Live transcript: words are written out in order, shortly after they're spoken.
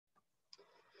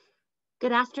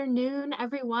Good afternoon,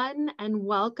 everyone, and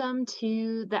welcome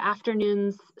to the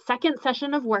afternoon's second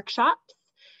session of workshops.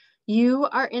 You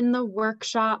are in the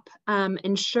workshop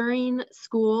Ensuring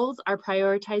Schools Are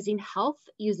Prioritizing Health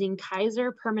using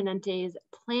Kaiser Permanente's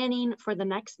Planning for the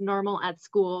Next Normal at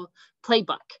School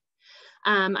Playbook.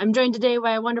 I'm joined today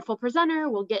by a wonderful presenter.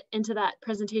 We'll get into that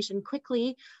presentation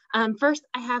quickly. First,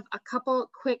 I have a couple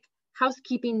quick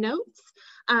housekeeping notes.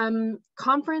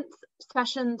 Conference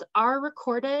sessions are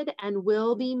recorded and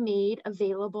will be made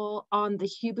available on the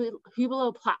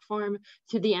Hublot platform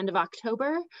through the end of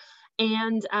October.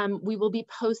 And we will be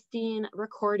posting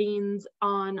recordings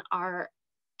on our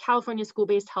California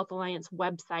School-Based Health Alliance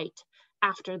website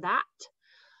after that.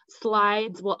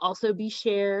 Slides will also be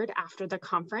shared after the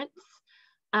conference.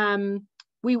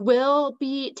 We will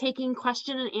be taking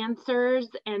question and answers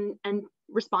and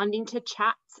responding to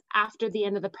chats after the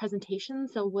end of the presentation.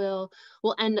 So we'll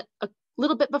end a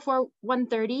little bit before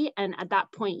 1:30, and at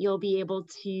that point you'll be able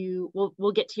to,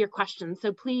 we'll get to your questions.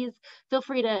 So please feel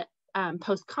free to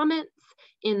post comments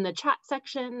in the chat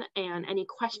section and any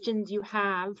questions you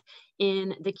have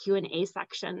in the Q&A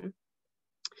section.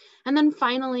 And then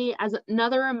finally, as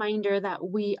another reminder that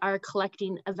we are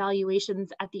collecting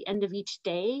evaluations at the end of each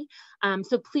day.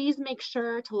 So please make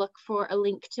sure to look for a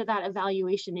link to that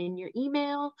evaluation in your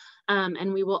email.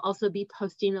 And we will also be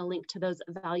posting a link to those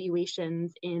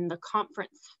evaluations in the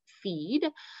conference feed.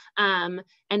 And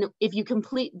if you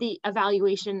complete the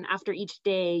evaluation after each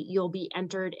day, you'll be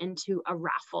entered into a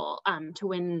raffle to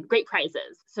win great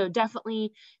prizes. So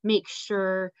definitely make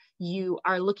sure you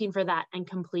are looking for that and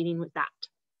completing with that.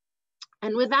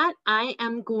 And with that, I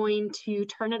am going to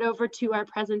turn it over to our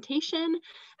presentation,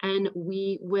 and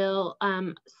we will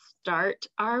start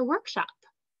our workshop.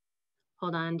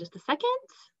 Hold on just a second.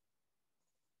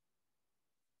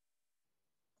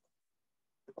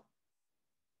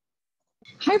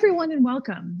 Hi, everyone, and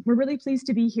welcome. We're really pleased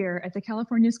to be here at the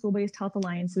California School-Based Health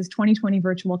Alliance's 2020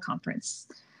 virtual conference.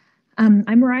 I'm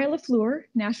Mariah LaFleur,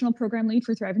 National Program Lead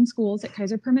for Thriving Schools at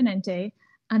Kaiser Permanente,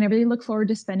 and I really look forward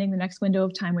to spending the next window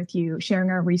of time with you, sharing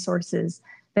our resources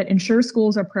that ensure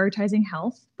schools are prioritizing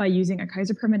health by using a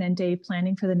Kaiser Permanente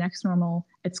Planning for the Next Normal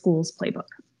at Schools playbook.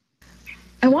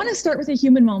 I want to start with a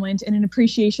human moment and an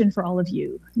appreciation for all of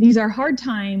you. These are hard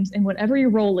times, and whatever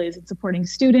your role is in supporting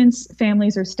students,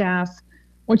 families, or staff,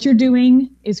 what you're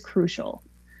doing is crucial.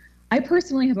 I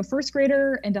personally have a first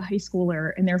grader and a high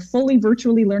schooler, and they're fully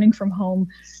virtually learning from home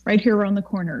right here around the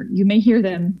corner. You may hear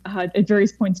them at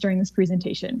various points during this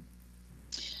presentation.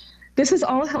 This has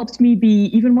all helped me be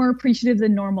even more appreciative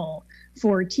than normal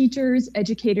for teachers,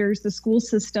 educators, the school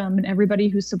system, and everybody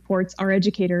who supports our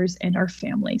educators and our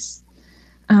families.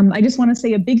 I just want to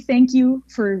say a big thank you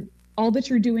for all that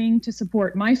you're doing to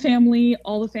support my family,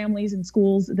 all the families and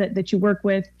schools that you work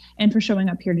with, and for showing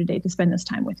up here today to spend this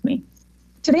time with me.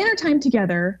 Today in our time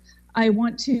together, I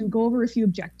want to go over a few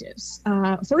objectives.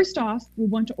 First off, we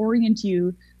want to orient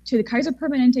you to the Kaiser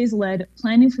Permanente's led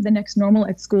Planning for the Next Normal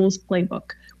at Schools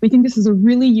playbook. We think this is a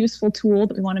really useful tool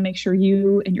that we want to make sure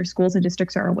you and your schools and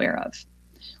districts are aware of.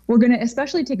 We're going to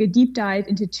especially take a deep dive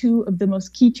into two of the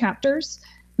most key chapters,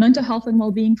 mental health and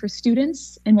well-being for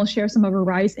students, and we'll share some of our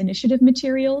RISE initiative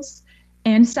materials.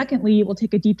 And secondly, we'll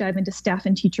take a deep dive into staff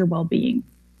and teacher well-being.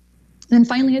 And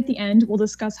finally, at the end, we'll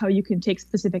discuss how you can take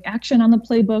specific action on the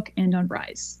playbook and on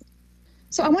RISE.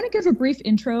 So I want to give a brief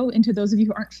intro into those of you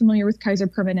who aren't familiar with Kaiser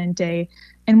Permanente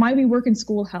and why we work in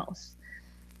school health.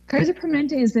 Kaiser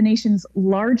Permanente is the nation's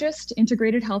largest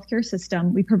integrated healthcare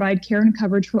system. We provide care and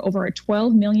coverage for over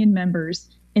 12 million members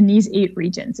in these 8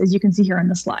 regions, as you can see here on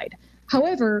the slide.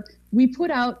 However, we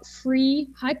put out free,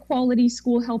 high-quality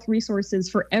school health resources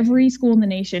for every school in the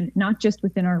nation, not just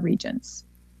within our regions.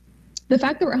 The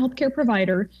fact that we're a healthcare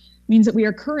provider means that we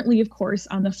are currently, of course,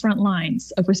 on the front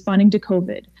lines of responding to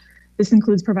COVID. This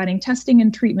includes providing testing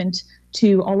and treatment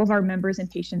to all of our members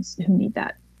and patients who need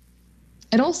that.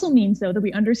 It also means, though, that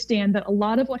we understand that a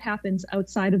lot of what happens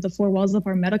outside of the 4 walls of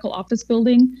our medical office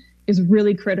building is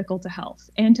really critical to health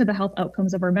and to the health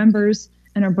outcomes of our members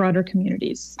and our broader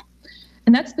communities.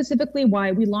 And that's specifically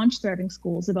why we launched Thriving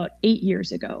Schools about 8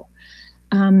 years ago.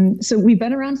 So we've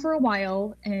been around for a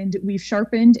while, and we've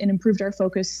sharpened and improved our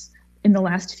focus in the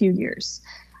last few years.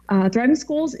 Thriving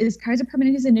Schools is Kaiser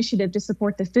Permanente's initiative to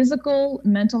support the physical,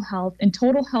 mental health, and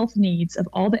total health needs of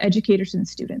all the educators and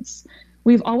students.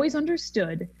 We've always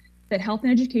understood that health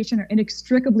and education are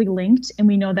inextricably linked, and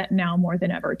we know that now more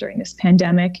than ever during this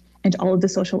pandemic and all of the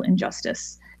social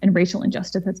injustice and racial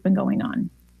injustice that's been going on.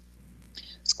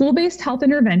 School-based health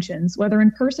interventions, whether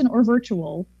in person or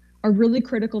virtual, are really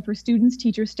critical for students,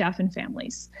 teachers, staff, and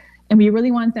families. And we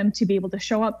really want them to be able to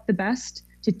show up the best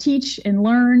to teach and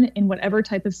learn in whatever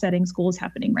type of setting school is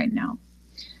happening right now.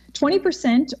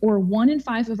 20% or 1 in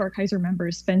 5 of our Kaiser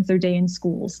members spends their day in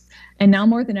schools. And now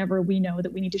more than ever, we know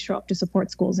that we need to show up to support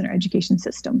schools in our education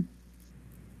system.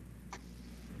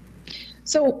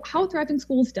 So how Thrive in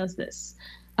Schools does this?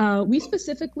 We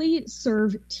specifically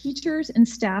serve teachers and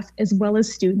staff as well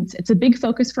as students. It's a big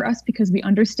focus for us because we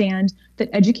understand that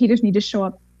educators need to show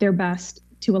up their best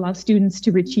to allow students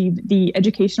to achieve the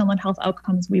educational and health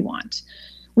outcomes we want.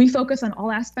 We focus on all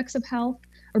aspects of health.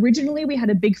 Originally, we had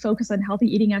a big focus on healthy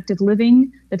eating, active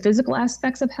living, the physical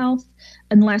aspects of health.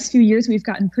 In the last few years, we've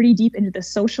gotten pretty deep into the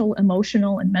social,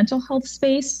 emotional, and mental health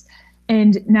space.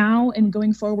 And now and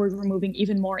going forward, we're moving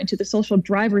even more into the social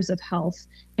drivers of health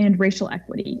and racial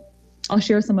equity. I'll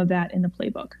share some of that in the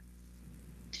playbook.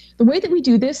 The way that we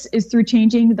do this is through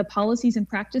changing the policies and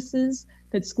practices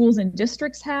that schools and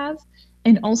districts have,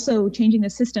 and also changing the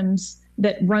systems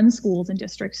that run schools and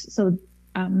districts, so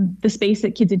the space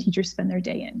that kids and teachers spend their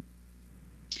day in.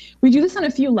 We do this on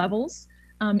a few levels.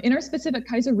 In our specific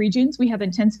Kaiser regions, we have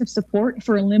intensive support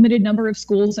for a limited number of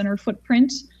schools in our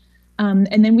footprint.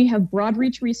 And then we have broad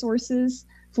reach resources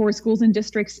for schools and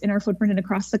districts in our footprint and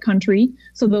across the country.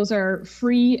 So those are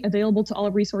free, available to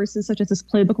all resources, such as this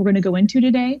playbook we're going to go into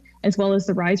today, as well as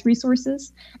the RISE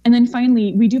resources. And then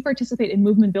finally, we do participate in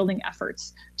movement building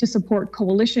efforts to support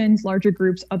coalitions, larger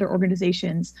groups, other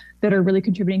organizations that are really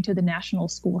contributing to the national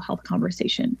school health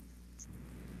conversation.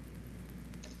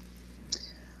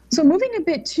 So moving a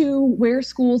bit to where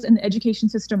schools and the education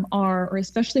system are, or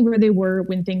especially where they were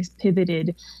when things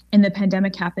pivoted and the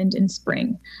pandemic happened in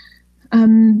spring.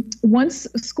 Once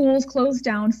schools closed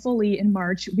down fully in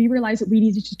March, we realized that we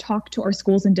needed to talk to our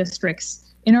schools and districts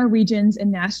in our regions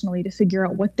and nationally to figure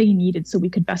out what they needed so we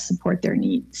could best support their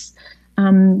needs.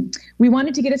 We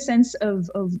wanted to get a sense of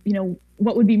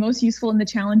what would be most useful in the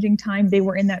challenging time they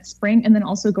were in that spring, and then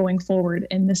also going forward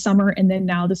in the summer and then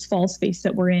now this fall space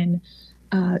that we're in.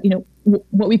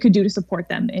 What we could do to support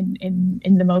them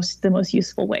in the most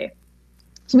useful way.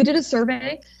 So we did a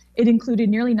survey. It included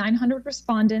nearly 900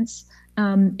 respondents.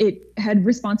 It had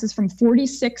responses from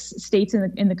 46 states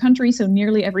in the country, so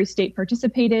nearly every state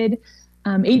participated.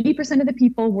 80% of the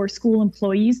people were school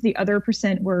employees. The other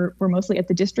percent were mostly at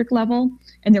the district level,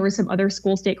 and there were some other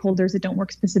school stakeholders that don't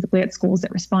work specifically at schools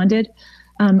that responded.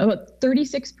 About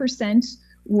 36%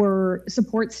 were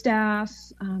support staff,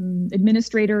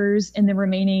 administrators, and the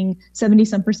remaining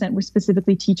 70-some% were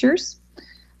specifically teachers.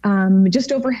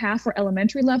 Just over half were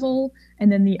elementary level,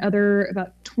 and then the other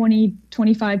about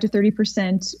 25 to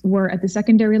 30% were at the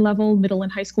secondary level, middle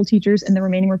and high school teachers, and the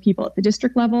remaining were people at the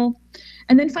district level.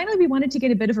 And then finally, we wanted to get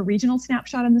a bit of a regional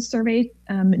snapshot on the survey,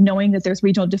 knowing that there's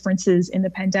regional differences in the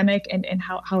pandemic and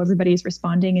how everybody is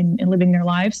responding and living their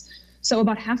lives. So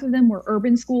about half of them were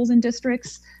urban schools and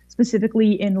districts,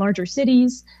 specifically in larger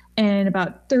cities, and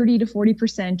about 30 to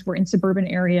 40% were in suburban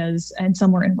areas, and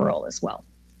some were in rural as well.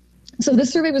 So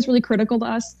this survey was really critical to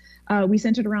us. We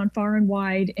sent it around far and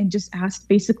wide and just asked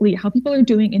basically how people are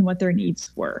doing and what their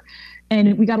needs were.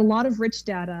 And we got a lot of rich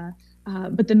data,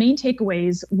 but the main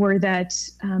takeaways were that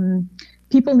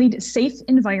people need safe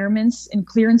environments and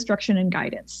clear instruction and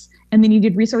guidance, and they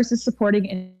needed resources supporting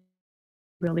in a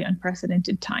really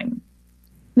unprecedented time.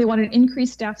 They wanted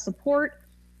increased staff support,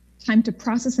 time to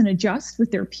process and adjust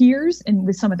with their peers and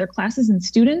with some of their classes and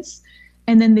students.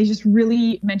 And then they just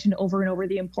really mentioned over and over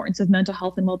the importance of mental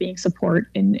health and well-being support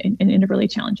in a really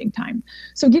challenging time.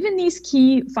 So given these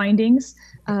key findings,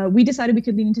 we decided we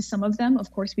could lean into some of them.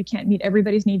 Of course, we can't meet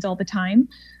everybody's needs all the time,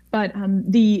 but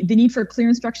the need for clear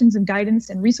instructions and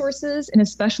guidance and resources, and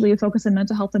especially a focus on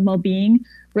mental health and well-being,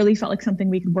 really felt like something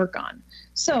we could work on.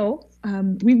 So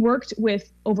we worked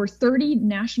with over 30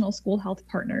 national school health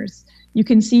partners. You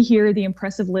can see here the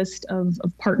impressive list of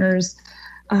partners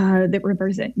that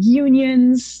represent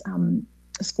unions,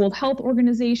 school health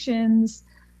organizations,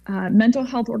 mental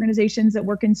health organizations that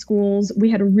work in schools. We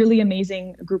had a really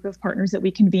amazing group of partners that we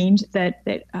convened that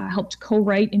helped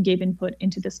co-write and gave input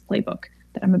into this playbook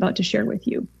that I'm about to share with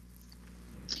you.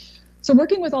 So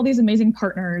working with all these amazing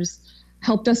partners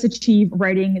helped us achieve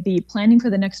writing the Planning for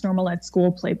the Next Normal at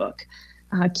School playbook,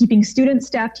 keeping students,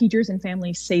 staff, teachers, and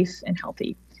families safe and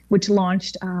healthy, which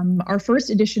launched our first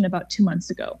edition about 2 months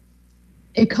ago.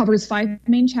 It covers 5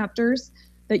 main chapters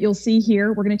that you'll see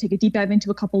here. We're going to take a deep dive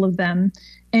into a couple of them.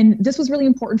 And this was really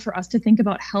important for us to think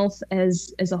about health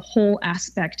as a whole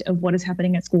aspect of what is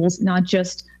happening at schools, not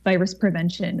just virus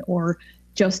prevention or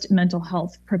just mental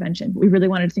health prevention. We really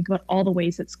wanted to think about all the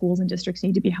ways that schools and districts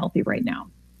need to be healthy right now.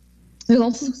 There's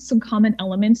also some common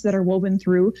elements that are woven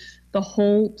through the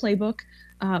whole playbook.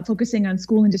 Focusing on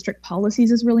school and district policies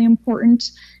is really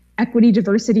important. Equity,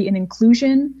 diversity, and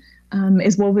inclusion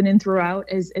is woven in throughout,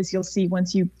 as you'll see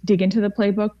once you dig into the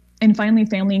playbook. And finally,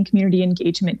 family and community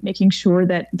engagement, making sure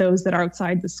that those that are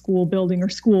outside the school building or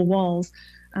school walls,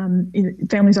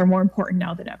 families are more important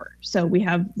now than ever. So we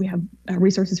have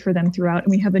resources for them throughout, and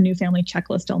we have a new family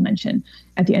checklist I'll mention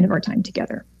at the end of our time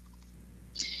together.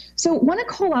 So want to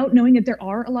call out, knowing that there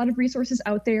are a lot of resources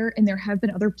out there, and there have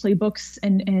been other playbooks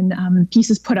and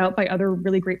pieces put out by other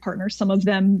really great partners, some of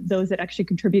them those that actually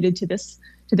contributed to this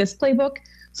playbook.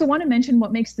 So I want to mention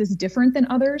what makes this different than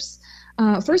others.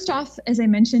 First off, as I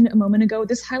mentioned a moment ago,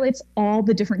 this highlights all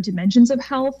the different dimensions of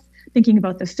health, thinking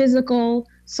about the physical,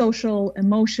 social,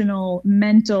 emotional,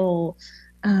 mental,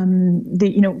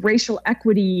 racial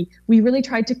equity. We really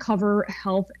tried to cover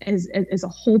health as a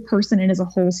whole person and as a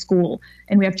whole school,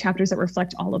 and we have chapters that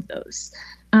reflect all of those.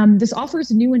 This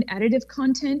offers new and additive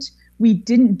content. We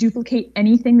didn't duplicate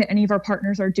anything that any of our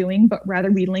partners are doing, but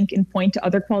rather we link and point to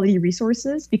other quality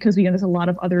resources because there's a lot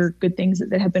of other good things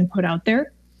that have been put out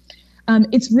there.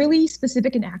 It's really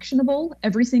specific and actionable.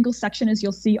 Every single section, as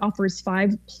you'll see, offers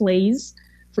 5 plays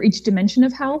for each dimension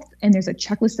of health, and there's a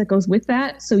checklist that goes with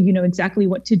that, so you know exactly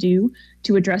what to do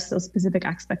to address those specific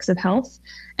aspects of health.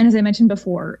 And as I mentioned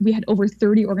before, we had over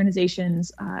 30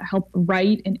 organizations help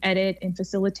write and edit and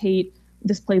facilitate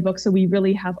this playbook, so we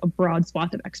really have a broad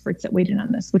swath of experts that weighed in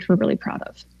on this, which we're really proud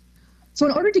of. So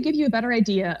in order to give you a better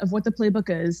idea of what the playbook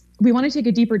is, we want to take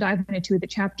a deeper dive into 2 of the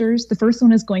chapters. The first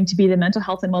one is going to be the mental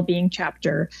health and well-being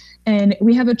chapter. And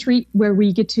we have a treat where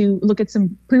we get to look at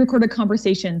some pre-recorded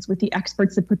conversations with the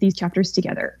experts that put these chapters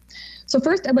together. So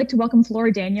first, I'd like to welcome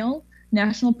Flora Daniel,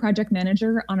 National Project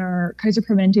Manager on our Kaiser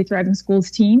Permanente Thriving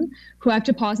Schools team, who I have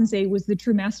to pause and say was the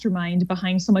true mastermind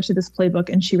behind so much of this playbook,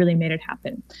 and she really made it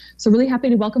happen. So really happy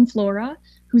to welcome Flora,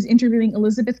 who's interviewing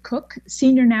Elizabeth Cook,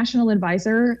 Senior National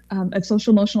Advisor of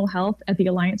Social Emotional Health at the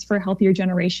Alliance for a Healthier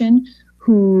Generation,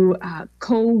 who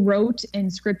co-wrote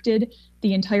and scripted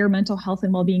the entire mental health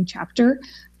and well-being chapter.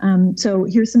 So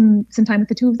here's some time with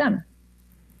the 2 of them.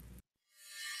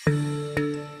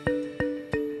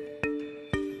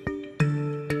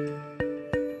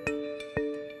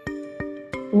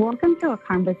 Welcome to a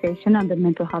conversation on the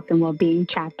mental health and well-being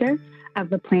chapter of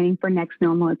the Planning for Next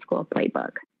Normal at School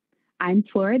playbook. I'm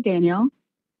Flora Daniel,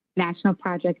 National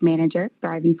Project Manager,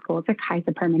 Thriving Schools at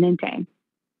Kaiser Permanente.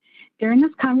 During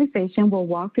this conversation, we'll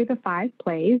walk through the 5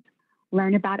 plays,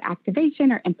 learn about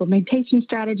activation or implementation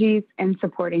strategies, and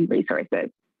supporting resources.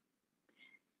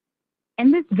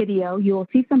 In this video, you will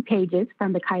see some pages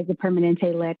from the Kaiser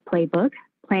Permanente-led playbook,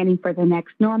 Planning for the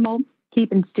Next Normal,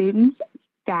 keeping students,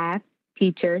 staff,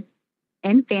 teachers,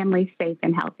 and families safe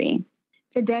and healthy.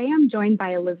 Today, I'm joined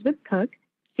by Elizabeth Cook,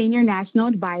 Senior National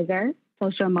Advisor,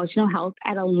 Social Emotional Health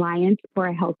at Alliance for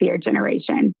a Healthier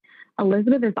Generation.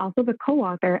 Elizabeth is also the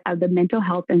co-author of the Mental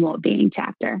Health and Wellbeing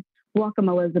chapter. Welcome,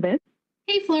 Elizabeth.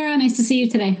 Hey, Flora. Nice to see you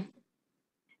today.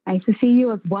 Nice to see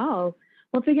you as well.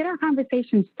 Well, to get our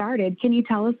conversation started, can you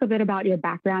tell us a bit about your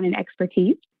background and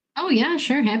expertise? Oh, yeah,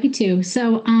 sure. Happy to.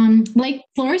 So like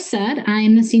Flora said,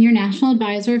 I'm the Senior National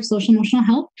Advisor of Social Emotional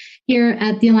Health here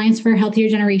at the Alliance for a Healthier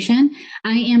Generation.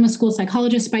 I am a school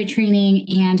psychologist by training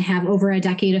and have over a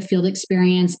decade of field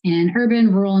experience in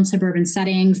urban, rural, and suburban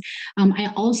settings.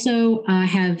 I also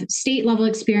have state level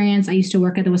experience. I used to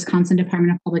work at the Wisconsin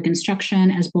Department of Public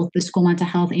Instruction as both the school mental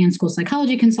health and school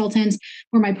psychology consultant,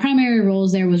 where my primary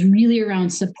roles there was really around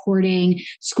supporting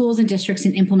schools and districts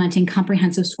in implementing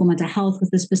comprehensive school mental health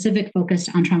with the specific focus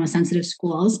on trauma-sensitive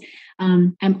schools.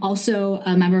 I'm also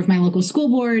a member of my local school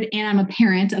board, and I'm a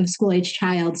parent of a school-age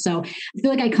child. So I feel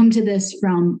like I come to this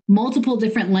from multiple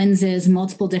different lenses,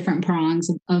 multiple different prongs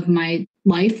of my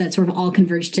life that sort of all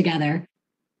converge together.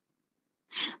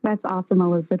 That's awesome,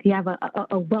 Elizabeth. You have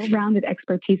a well-rounded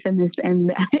expertise in this in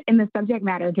the subject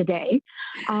matter today.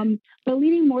 But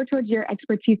leaning more towards your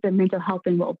expertise in mental health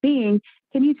and well-being,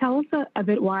 can you tell us a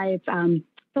bit why it's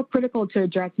so critical to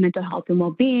address mental health and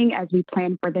well-being as we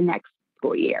plan for the next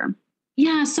school year?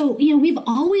 Yeah, so, we've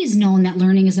always known that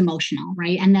learning is emotional,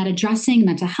 right? And that addressing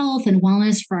mental health and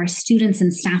wellness for our students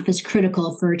and staff is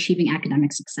critical for achieving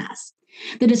academic success.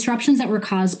 The disruptions that were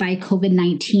caused by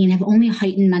COVID-19 have only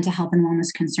heightened mental health and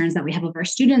wellness concerns that we have of our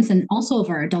students and also of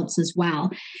our adults as well.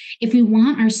 If we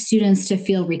want our students to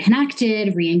feel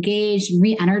reconnected, re-engaged, and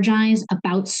re-energized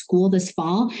about school this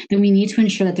fall, then we need to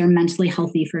ensure that they're mentally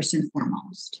healthy first and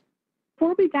foremost.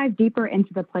 Before we dive deeper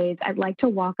into the plays, I'd like to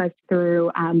walk us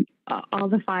through all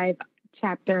the 5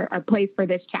 plays for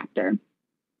this chapter.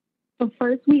 So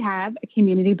first, we have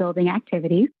community building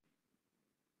activities.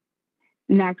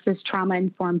 Next is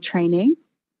trauma-informed training,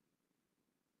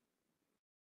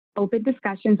 open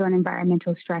discussions on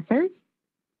environmental stressors,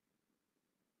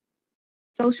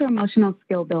 social emotional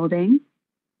skill building,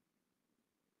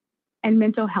 and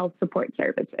mental health support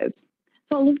services.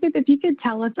 So Elizabeth, if you could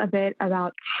tell us a bit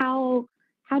about how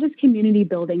does community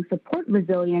building support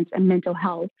resilience and mental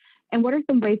health, and what are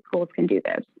some ways schools can do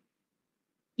this?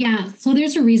 Yeah, so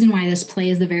there's a reason why this play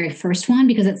is the very first one,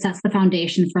 because it sets the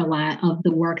foundation for a lot of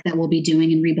the work that we'll be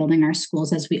doing in rebuilding our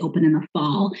schools as we open in the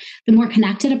fall. The more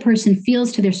connected a person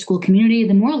feels to their school community,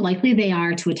 the more likely they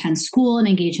are to attend school and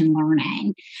engage in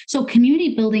learning. So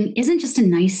community building isn't just a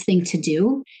nice thing to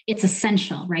do, it's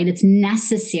essential, right? It's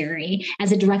necessary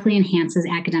as it directly enhances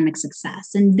academic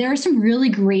success. And there are some really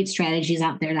great strategies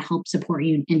out there to help support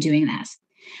you in doing this.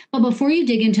 But before you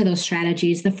dig into those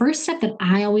strategies, the first step that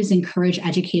I always encourage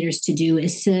educators to do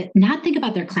is to not think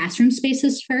about their classroom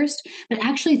spaces first, but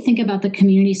actually think about the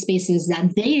community spaces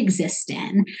that they exist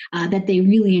in, that they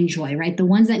really enjoy, right? The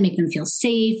ones that make them feel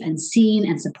safe and seen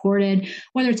and supported,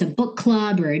 whether it's a book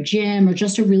club or a gym or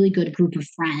just a really good group of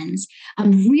friends.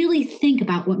 Really think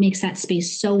about what makes that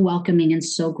space so welcoming and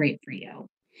so great for you.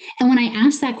 And when I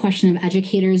ask that question of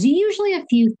educators, usually a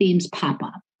few themes pop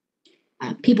up.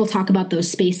 People talk about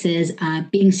those spaces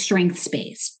being strength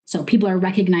space. So people are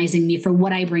recognizing me for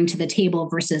what I bring to the table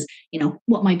versus,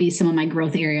 what might be some of my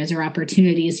growth areas or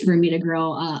opportunities for me to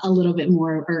grow a little bit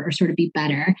more or sort of be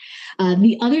better.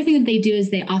 The other thing that they do is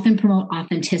they often promote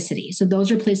authenticity. So those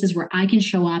are places where I can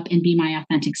show up and be my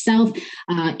authentic self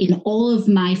in all of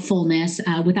my fullness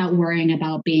without worrying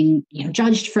about being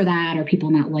judged for that or people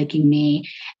not liking me.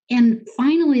 And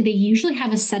finally, they usually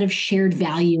have a set of shared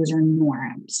values or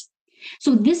norms.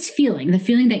 So this feeling, the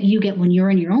feeling that you get when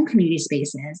you're in your own community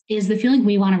spaces, is the feeling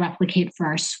we want to replicate for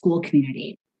our school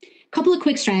community. A couple of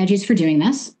quick strategies for doing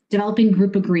this. Developing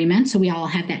group agreements so we all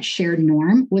have that shared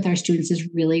norm with our students is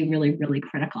really, really, really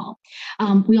critical.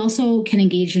 We also can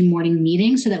engage in morning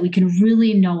meetings so that we can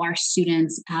really know our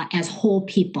students as whole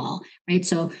people, right?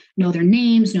 So know their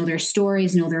names, know their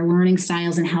stories, know their learning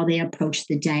styles, and how they approach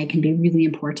the day can be really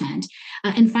important.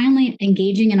 And finally,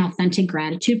 engaging in authentic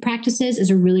gratitude practices is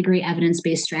a really great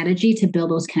evidence-based strategy to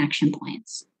build those connection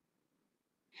points.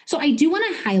 So I do want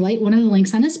to highlight one of the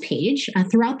links on this page.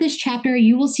 Throughout this chapter,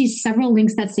 you will see several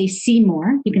links that say see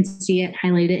more. You can see it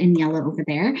highlighted in yellow over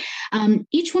there.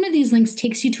 Each one of these links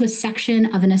takes you to a section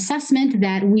of an assessment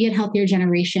that we at Healthier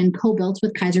Generation co-built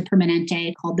with Kaiser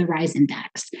Permanente called the RISE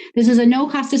Index. This is a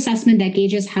no-cost assessment that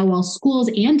gauges how well schools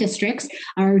and districts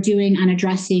are doing on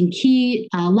addressing key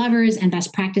levers and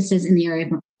best practices in the area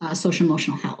of social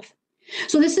emotional health.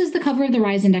 So this is the cover of the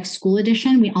RISE Index School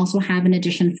Edition. We also have an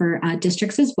edition for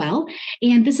districts as well.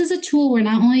 And this is a tool where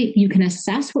not only you can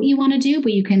assess what you want to do,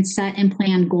 but you can set and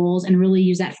plan goals and really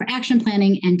use that for action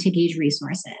planning and to gauge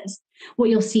resources. What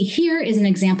you'll see here is an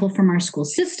example from our school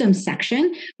systems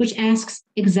section, which asks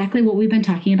exactly what we've been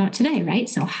talking about today, right?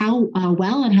 So how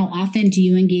well and how often do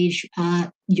you engage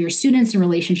your students in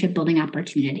relationship building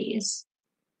opportunities?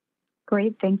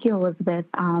 Great. Thank you, Elizabeth.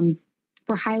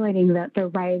 For highlighting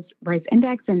the RISE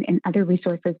Index and other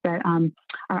resources that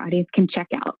our audience can check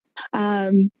out.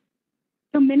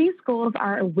 So many schools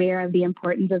are aware of the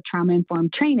importance of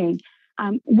trauma-informed training.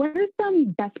 What are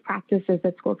some best practices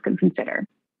that schools can consider?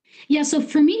 Yeah, so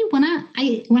for me, when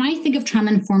I think of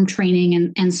trauma-informed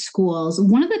training and schools,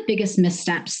 one of the biggest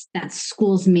missteps that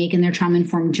schools make in their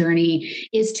trauma-informed journey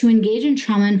is to engage in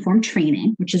trauma-informed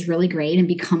training, which is really great, and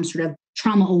become sort of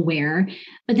trauma-aware,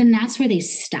 but then that's where they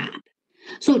stop.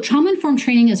 So trauma-informed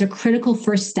training is a critical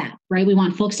first step, right? We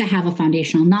want folks to have a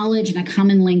foundational knowledge and a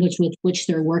common language with which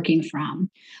they're working from.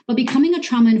 But becoming a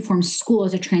trauma-informed school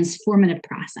is a transformative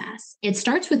process. It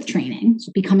starts with training,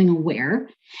 so becoming aware,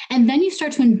 and then you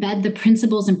start to embed the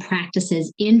principles and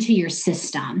practices into your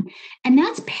system. And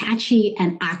that's patchy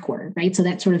and awkward, right? So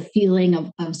that sort of feeling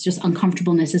of just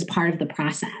uncomfortableness is part of the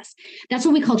process. That's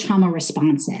what we call trauma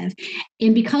responsive.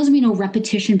 And because we know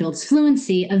repetition builds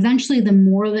fluency, eventually the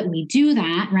more that we do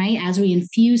that, right, as we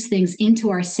infuse things into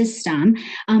our system,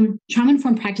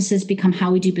 trauma-informed practices become how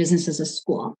we do business as a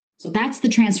school. So that's the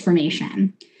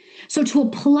transformation. So to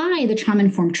apply the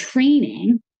trauma-informed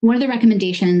training, one of the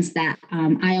recommendations that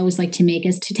I always like to make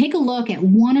is to take a look at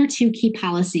one or two key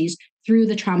policies through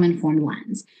the trauma-informed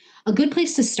lens. A good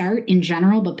place to start in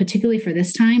general, but particularly for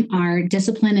this time, are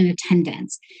discipline and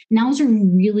attendance. Now is a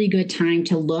really good time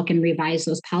to look and revise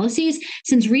those policies,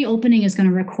 since reopening is going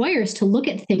to require us to look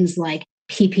at things like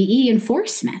PPE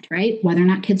enforcement, right? Whether or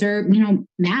not kids are,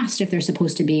 masked if they're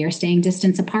supposed to be, or staying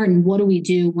distance apart. And what do we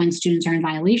do when students are in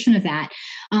violation of that?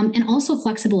 And also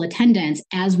flexible attendance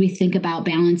as we think about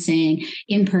balancing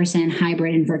in-person,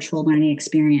 hybrid, and virtual learning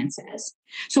experiences.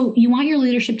 So you want your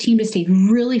leadership team to stay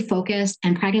really focused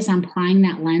and practice on applying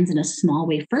that lens in a small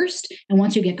way first. And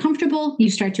once you get comfortable, you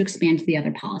start to expand to the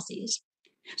other policies.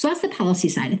 So that's the policy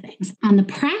side of things. On the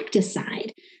practice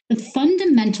side, the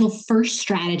fundamental first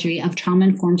strategy of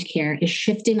trauma-informed care is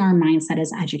shifting our mindset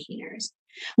as educators.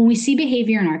 When we see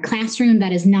behavior in our classroom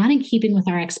that is not in keeping with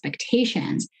our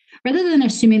expectations, rather than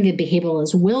assuming the behavior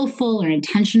is willful or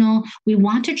intentional, we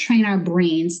want to train our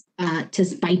brains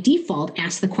to, by default,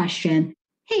 ask the question,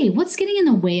 hey, what's getting in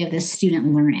the way of this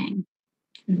student learning?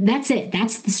 That's it.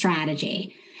 That's the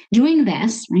strategy. Doing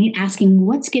this, right, asking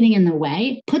what's getting in the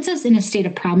way, puts us in a state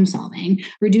of problem solving,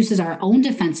 reduces our own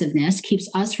defensiveness, keeps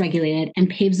us regulated, and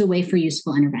paves the way for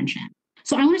useful intervention.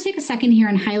 So I want to take a second here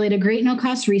and highlight a great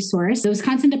no-cost resource. The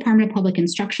Wisconsin Department of Public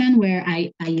Instruction, where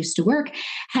I used to work,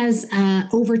 has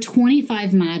over 25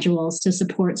 modules to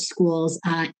support schools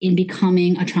in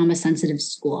becoming a trauma-sensitive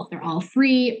school. They're all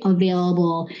free,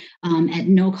 available at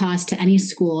no cost to any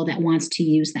school that wants to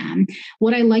use them.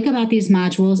 What I like about these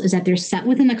modules is that they're set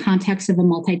within the context of a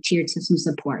multi-tiered system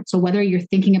support. So whether you're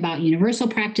thinking about universal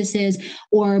practices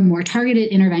or more targeted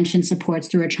intervention supports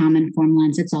through a trauma-informed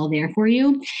lens, it's all there for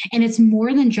you. And it's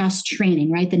more than just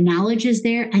training, right? The knowledge is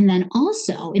there. And then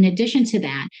also, in addition to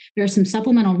that, there are some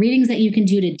supplemental readings that you can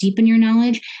do to deepen your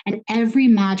knowledge. And every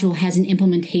module has an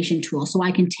implementation tool. So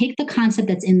I can take the concept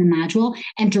that's in the module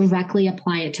and directly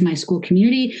apply it to my school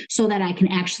community so that I can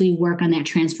actually work on that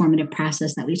transformative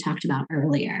process that we talked about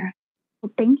earlier.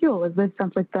 Well, thank you, Elizabeth.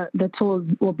 Sounds like the tools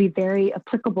will be very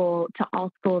applicable to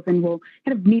all schools and will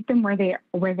kind of meet them where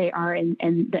they are in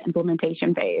the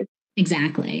implementation phase.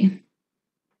 Exactly.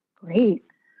 Great.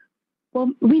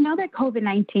 Well, we know that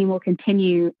COVID-19 will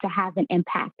continue to have an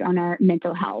impact on our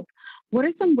mental health. What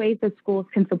are some ways that schools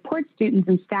can support students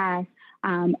and staff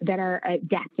that are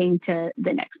adapting to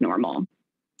the next normal?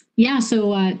 Yeah,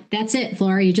 so that's it,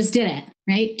 Flora. You just did it,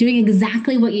 right? Doing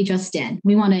exactly what you just did.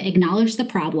 We want to acknowledge the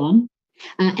problem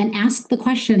and ask the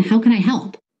question, how can I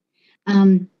help?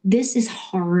 This is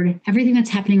hard. Everything that's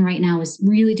happening right now is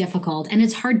really difficult, and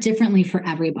it's hard differently for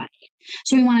everybody.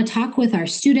 So we want to talk with our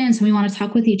students, and we want to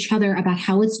talk with each other about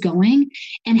how it's going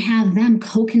and have them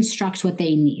co-construct what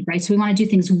they need, right? So we want to do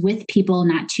things with people,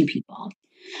 not to people.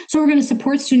 So we're going to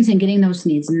support students in getting those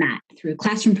needs met through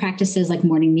classroom practices like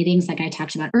morning meetings, like I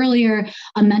talked about earlier,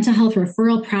 a mental health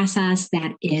referral process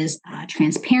that is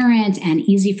transparent and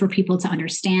easy for people to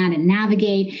understand and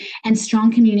navigate, and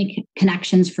strong community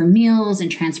connections for meals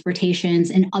and transportations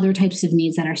and other types of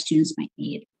needs that our students might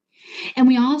need. And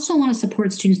we also want to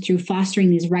support students through fostering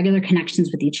these regular connections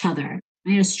with each other.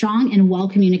 Right? A strong and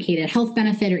well-communicated health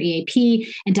benefit or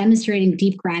EAP and demonstrating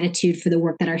deep gratitude for the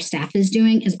work that our staff is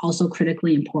doing is also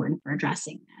critically important for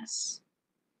addressing this.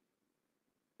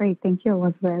 Great, thank you,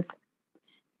 Elizabeth.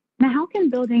 Now, how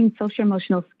can building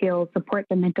social-emotional skills support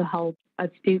the mental health of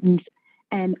students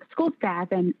and school staff,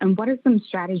 and what are some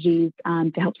strategies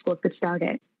to help schools get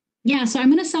started? Yeah, so I'm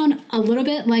going to sound a little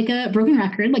bit like a broken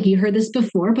record, like you heard this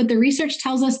before, but the research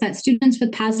tells us that students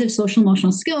with positive social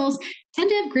emotional skills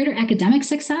tend to have greater academic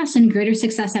success and greater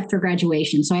success after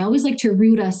graduation. So I always like to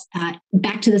root us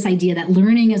back to this idea that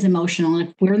learning is emotional. And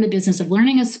if we're in the business of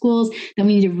learning as schools, then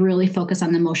we need to really focus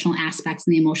on the emotional aspects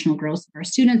and the emotional growth of our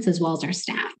students as well as our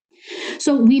staff.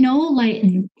 So we know like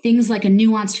things like a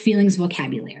nuanced feelings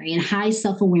vocabulary and high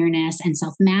self-awareness and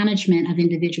self-management of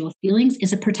individual feelings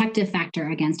is a protective factor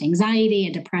against anxiety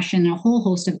and depression and a whole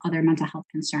host of other mental health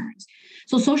concerns.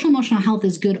 So social emotional health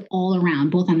is good all around,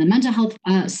 both on the mental health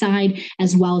side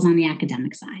as well as on the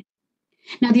academic side.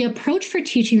 Now, the approach for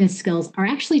teaching these skills are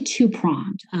actually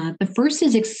two-pronged. The first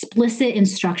is explicit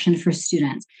instruction for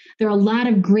students. There are a lot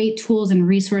of great tools and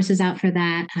resources out for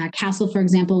that. Castle, for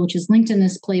example, which is linked in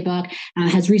this playbook,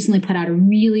 has recently put out a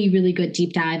really, really good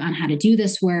deep dive on how to do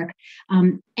this work.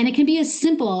 And it can be as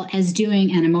simple as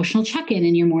doing an emotional check-in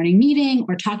in your morning meeting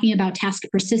or talking about task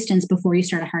persistence before you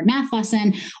start a hard math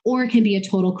lesson, or it can be a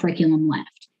total curriculum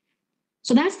lift.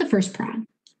 So that's the first prong.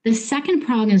 The second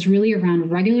prong is really around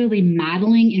regularly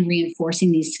modeling and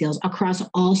reinforcing these skills across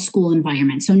all school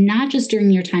environments. So not just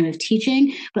during your time of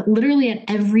teaching, but literally at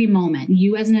every moment,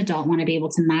 you as an adult want to be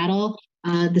able to model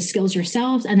the skills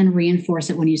yourselves and then reinforce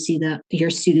it when you see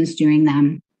your students doing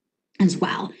them as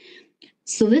well.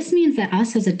 So this means that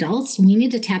us as adults, we need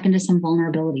to tap into some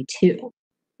vulnerability too.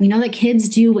 We know that kids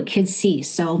do what kids see.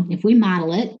 So if we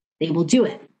model it, they will do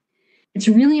it. It's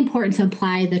really important to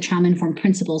apply the trauma-informed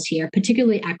principles here,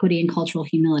 particularly equity and cultural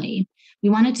humility. We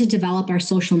wanted to develop our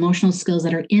social emotional skills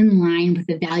that are in line with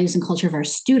the values and culture of our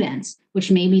students,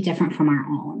 which may be different from our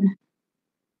own.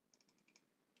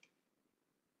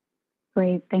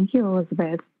 Great, thank you,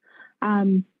 Elizabeth.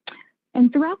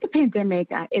 And throughout the pandemic,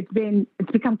 it's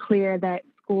become clear that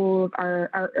schools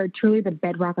are truly the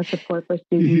bedrock of support for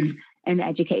students and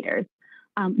educators.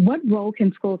 What role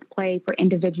can schools play for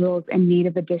individuals in need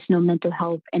of additional mental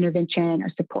health intervention or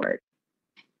support?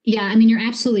 Yeah, I mean, you're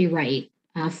absolutely right,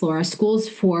 Flora. Schools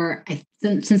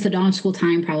since the dawn of school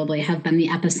time probably have been the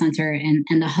epicenter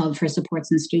and the hub for supports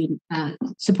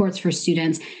for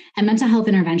students. And mental health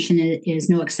intervention is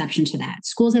no exception to that.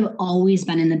 Schools have always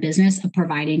been in the business of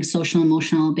providing social,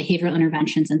 emotional, behavioral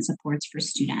interventions and supports for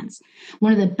students.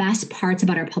 One of the best parts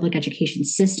about our public education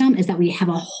system is that we have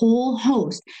a whole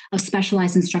host of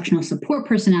specialized instructional support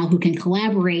personnel who can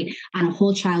collaborate on a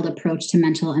whole child approach to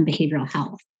mental and behavioral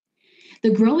health. The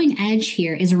growing edge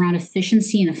here is around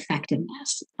efficiency and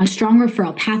effectiveness, a strong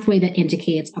referral pathway that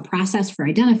indicates a process for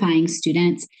identifying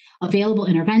students, available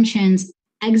interventions,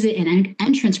 exit and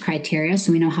entrance criteria,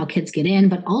 so we know how kids get in,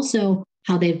 but also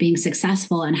how they're being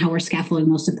successful and how we're scaffolding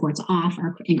those supports off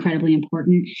are incredibly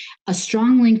important. A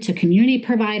strong link to community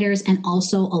providers and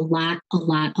also a lot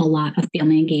of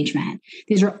family engagement.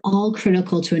 These are all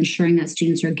critical to ensuring that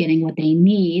students are getting what they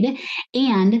need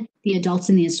and the adults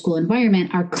in the school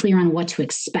environment are clear on what to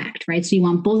expect, right? So you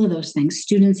want both of those things,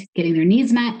 students getting their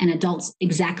needs met and adults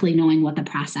exactly knowing what the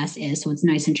process is. So it's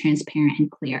nice and transparent and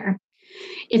clear.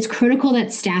 It's critical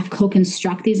that staff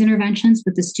co-construct these interventions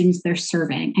with the students they're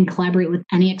serving and collaborate with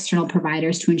any external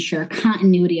providers to ensure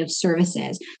continuity of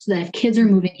services so that if kids are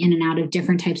moving in and out of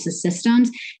different types of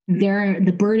systems,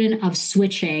 the burden of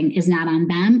switching is not on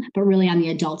them, but really on the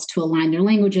adults to align their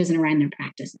languages and align their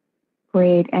practices.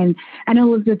 Great. And I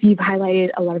know, Elizabeth, you've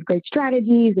highlighted a lot of great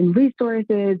strategies and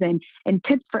resources and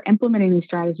tips for implementing these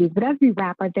strategies. But as we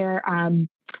wrap, do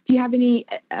you have any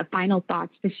final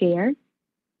thoughts to share?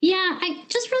 Yeah, I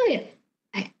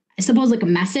suppose like a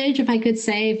message, if I could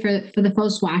say, for the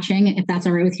folks watching, if that's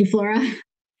all right with you, Flora.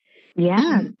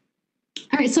 Yeah.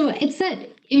 All right. So it's that,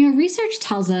 research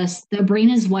tells us the brain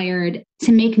is wired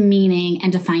to make meaning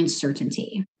and to find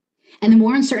certainty. And the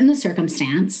more uncertain the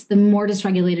circumstance, the more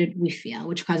dysregulated we feel,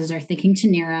 which causes our thinking to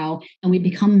narrow and we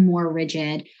become more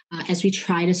rigid as we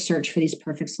try to search for these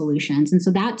perfect solutions. And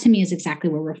so that to me is exactly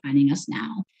where we're finding us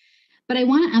now. But I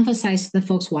want to emphasize to the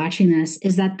folks watching this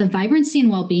is that the vibrancy and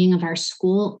well-being of our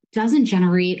school doesn't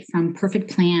generate from perfect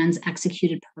plans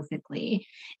executed perfectly.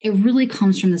 It really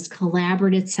comes from this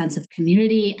collaborative sense of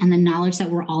community and the knowledge that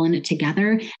we're all in it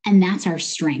together. And that's our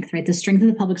strength, right? The strength of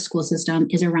the public school system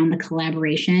is around the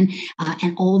collaboration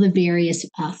and all the various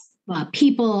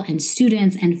people and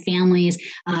students and families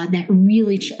that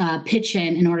really pitch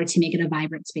in order to make it a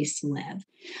vibrant space to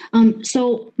live.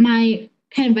 So my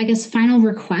final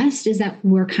request is that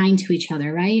we're kind to each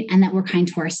other, right? And that we're kind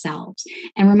to ourselves.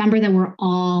 And remember that we're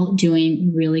all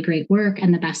doing really great work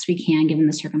and the best we can given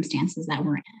the circumstances that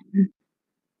we're in.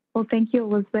 Well, thank you,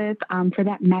 Elizabeth, for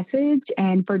that message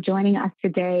and for joining us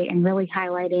today and really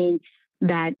highlighting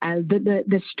that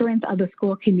the strength of the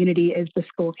school community is the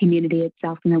school community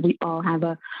itself, and that we all have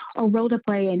a role to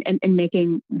play in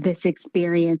making this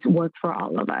experience work for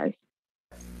all of us.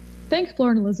 Thanks,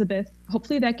 Flora and Elizabeth.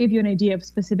 Hopefully that gave you an idea of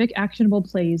specific actionable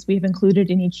plays we have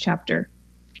included in each chapter.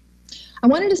 I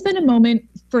wanted to spend a moment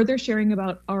further sharing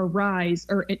about our RISE,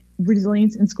 or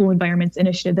Resilience in School Environments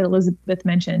initiative that Elizabeth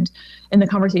mentioned in the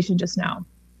conversation just now.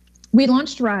 We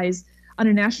launched RISE on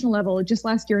a national level just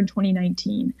last year in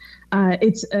 2019.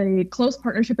 It's a close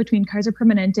partnership between Kaiser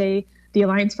Permanente, the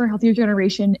Alliance for a Healthier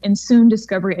Generation, and soon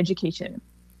Discovery Education.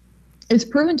 It's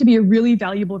proven to be a really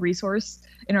valuable resource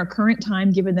in our current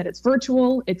time, given that it's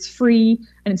virtual, it's free,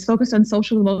 and it's focused on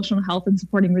social and emotional health and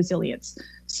supporting resilience.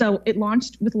 So it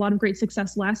launched with a lot of great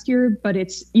success last year, but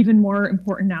it's even more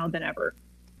important now than ever.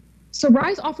 So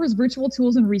RISE offers virtual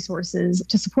tools and resources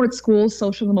to support schools'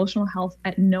 social and emotional health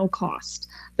at no cost.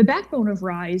 The backbone of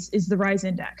RISE is the RISE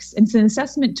Index. It's an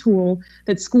assessment tool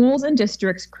that schools and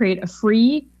districts create a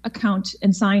free account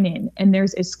and sign in. And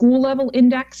there's a school level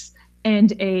index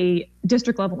and a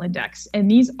district level index. And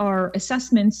these are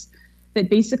assessments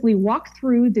that basically walk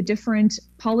through the different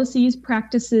policies,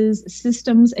 practices,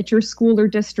 systems at your school or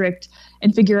district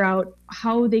and figure out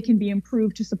how they can be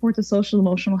improved to support the social and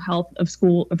emotional health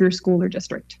of your school or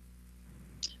district.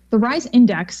 The RISE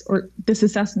Index, or this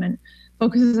assessment,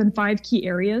 focuses on 5 key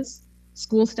areas: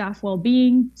 school staff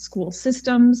well-being, school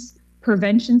systems,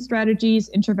 prevention strategies,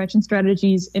 intervention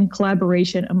strategies, and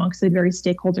collaboration amongst the various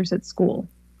stakeholders at school.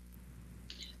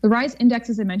 The RISE Index,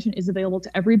 as I mentioned, is available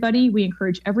to everybody. We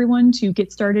encourage everyone to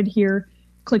get started here,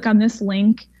 click on this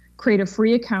link, create a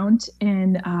free account,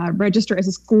 and register as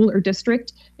a school or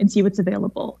district and see what's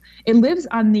available. It lives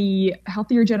on the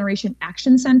Healthier Generation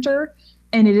Action Center,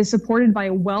 and it is supported by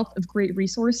a wealth of great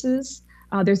resources.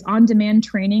 There's on-demand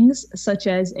trainings such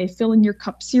as a Fill in Your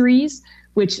Cup series,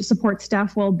 which supports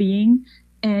staff well-being.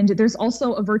 And there's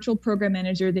also a virtual program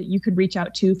manager that you could reach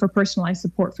out to for personalized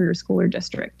support for your school or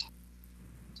district.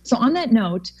 So on that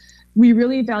note, we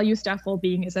really value staff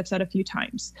well-being, as I've said a few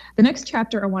times. The next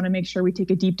chapter I want to make sure we take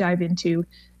a deep dive into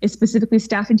is specifically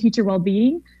staff and teacher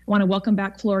well-being. I want to welcome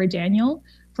back Flora Daniel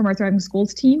from our Thriving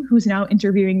Schools team, who's now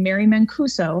interviewing Mary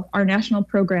Mancuso, our national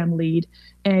program lead,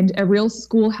 and a real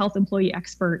school health employee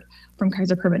expert from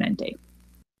Kaiser Permanente.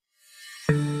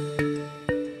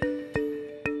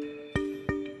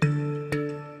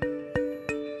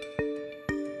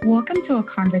 Welcome to a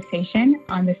conversation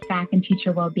on the staff and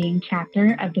teacher well-being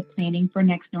chapter of the Planning for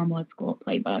Next Normal at School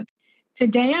Playbook.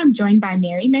 Today, I'm joined by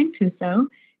Mary Mancuso,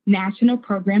 National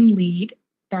Program Lead,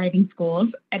 Thriving Schools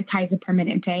at Kaiser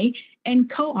Permanente, and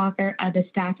co-author of the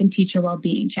Staff and Teacher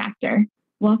Well-being chapter.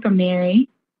 Welcome, Mary.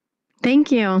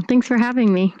 Thank you. Thanks for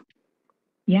having me.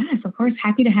 Yes, of course.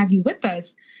 Happy to have you with us.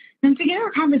 And to get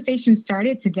our conversation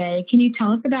started today, can you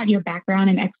tell us about your background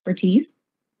and expertise?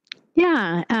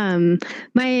 Yeah,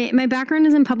 my background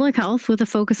is in public health with a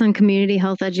focus on community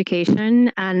health education.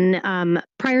 And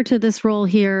prior to this role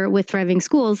here with Thriving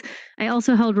Schools, I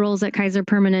also held roles at Kaiser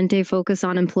Permanente focus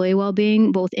on employee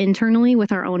well-being, both internally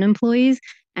with our own employees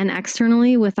and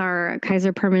externally with our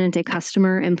Kaiser Permanente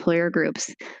customer employer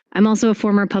groups. I'm also a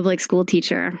former public school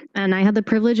teacher, and I had the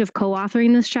privilege of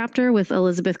co-authoring this chapter with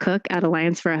Elizabeth Cook at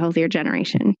Alliance for a Healthier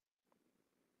Generation.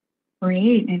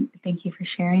 Great, and thank you for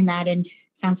sharing that. And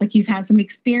sounds like you've had some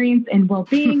experience in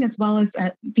well-being as well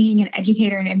as being an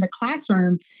educator in the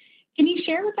classroom. Can you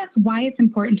share with us why it's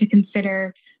important to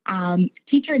consider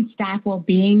teacher and staff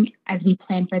well-being as we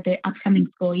plan for the upcoming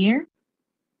school year?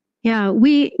 Yeah,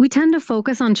 we tend to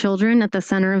focus on children at the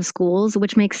center of schools,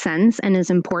 which makes sense and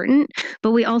is important,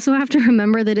 but we also have to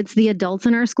remember that it's the adults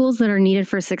in our schools that are needed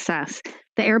for success.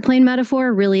 The airplane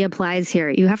metaphor really applies here.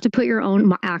 You have to put your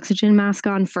own oxygen mask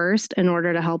on first in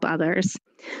order to help others.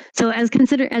 So as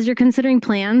you're considering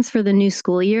plans for the new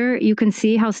school year, you can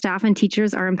see how staff and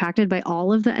teachers are impacted by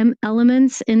all of the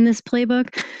elements in this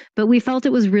playbook, but we felt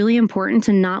it was really important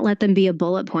to not let them be a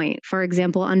bullet point, for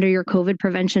example, under your COVID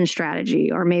prevention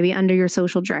strategy or maybe under your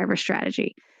social driver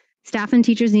strategy. Staff and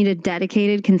teachers need a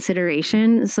dedicated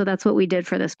consideration, so that's what we did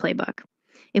for this playbook.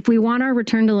 If we want our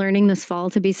return to learning this fall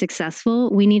to be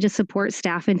successful, we need to support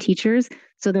staff and teachers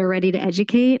so they're ready to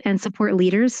educate and support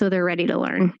leaders so they're ready to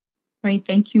learn. Great.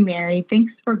 Thank you, Mary.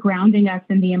 Thanks for grounding us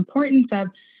in the importance of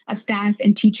staff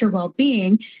and teacher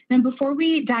well-being. And before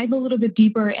we dive a little bit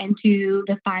deeper into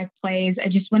the 5 plays, I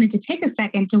just wanted to take a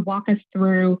second to walk us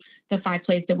through the 5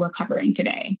 plays that we're covering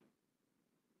today.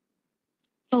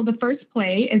 So the first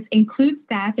play is include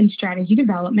staff in strategy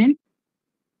development,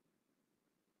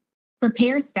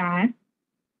 prepare staff,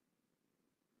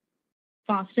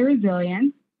 foster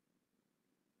resilience,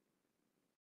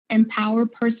 empower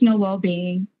personal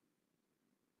well-being,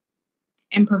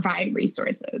 and provide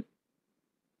resources.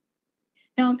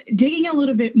 Now, digging a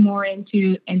little bit more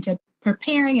into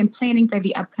preparing and planning for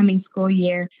the upcoming school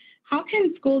year, how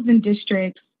can schools and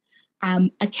districts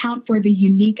account for the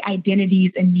unique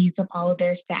identities and needs of all of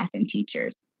their staff and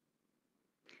teachers?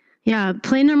 Yeah,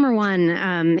 play number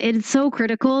 1. It's so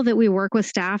critical that we work with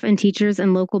staff and teachers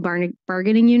and local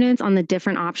bargaining units on the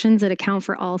different options that account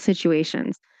for all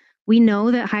situations. We know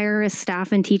that higher risk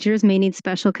staff and teachers may need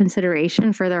special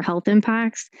consideration for their health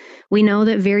impacts. We know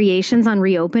that variations on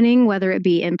reopening, whether it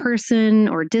be in person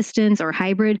or distance or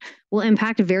hybrid, will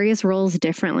impact various roles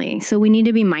differently. So we need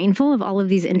to be mindful of all of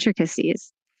these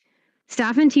intricacies.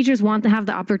 Staff and teachers want to have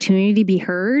the opportunity to be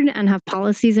heard and have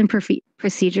policies and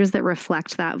procedures that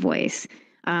reflect that voice.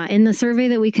 In the survey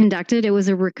that we conducted, it was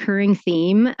a recurring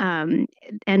theme. And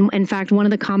in fact, one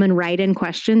of the common write-in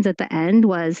questions at the end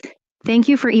was, thank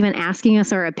you for even asking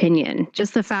us our opinion.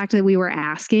 Just the fact that we were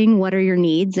asking, what are your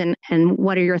needs and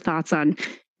what are your thoughts on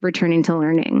returning to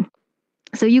learning?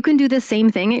 So you can do the same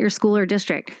thing at your school or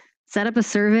district. Set up a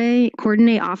survey,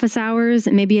 coordinate office hours,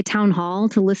 and maybe a town hall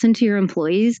to listen to your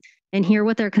employees and hear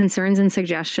what their concerns and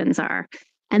suggestions are.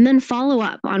 And then follow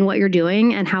up on what you're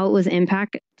doing and how it was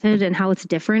impacted and how it's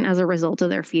different as a result of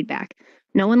their feedback.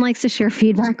 No one likes to share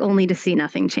feedback only to see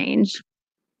nothing change.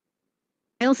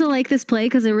 I also like this play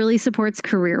because it really supports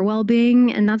career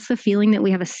well-being, and that's the feeling that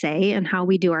we have a say in how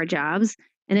we do our jobs,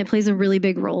 and it plays a really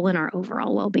big role in our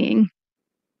overall well-being.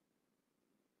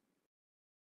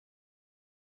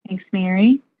 Thanks,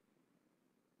 Mary.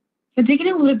 So digging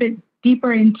a little bit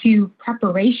deeper into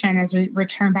preparation as we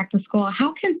return back to school,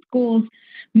 how can schools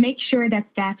make sure that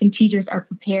staff and teachers are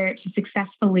prepared to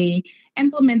successfully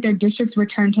implement their district's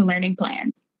return to learning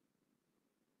plans?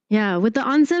 Yeah, with the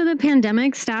onset of the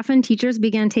pandemic, staff and teachers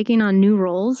began taking on new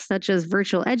roles such as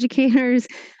virtual educators,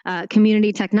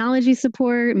 community technology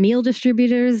support, meal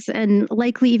distributors, and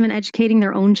likely even educating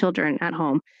their own children at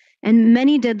home. And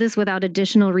many did this without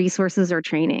additional resources or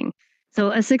training.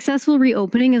 So, a successful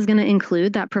reopening is going to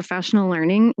include that professional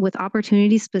learning with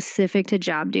opportunities specific to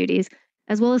job duties,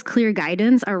 as well as clear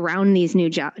guidance around these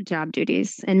new job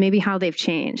duties and maybe how they've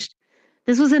changed.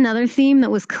 This was another theme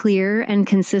that was clear and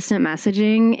consistent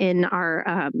messaging in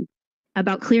our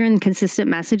about clear and consistent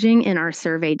messaging in our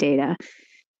survey data.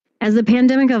 As the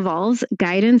pandemic evolves,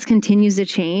 guidance continues to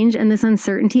change, and this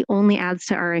uncertainty only adds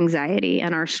to our anxiety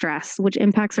and our stress, which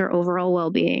impacts our overall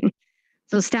well-being.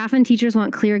 So staff and teachers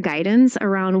want clear guidance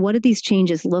around what do these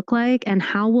changes look like and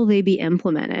how will they be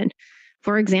implemented.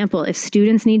 For example, if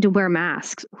students need to wear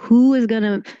masks, who is going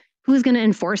to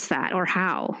enforce that or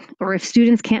how? Or if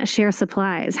students can't share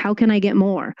supplies, how can I get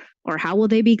more? Or how will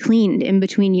they be cleaned in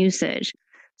between usage?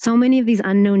 So many of these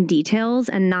unknown details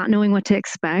and not knowing what to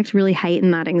expect really heighten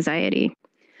that anxiety.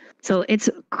 So it's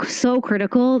so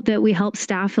critical that we help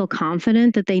staff feel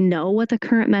confident that they know what the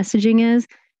current messaging is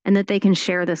and that they can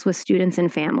share this with students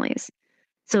and families.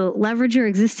 So leverage your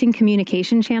existing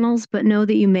communication channels, but know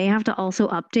that you may have to also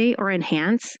update or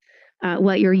enhance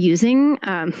what you're using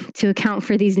to account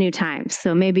for these new times.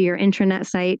 So maybe your intranet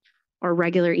site or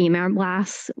regular email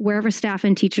blasts, wherever staff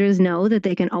and teachers know that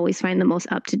they can always find the most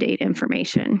up-to-date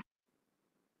information.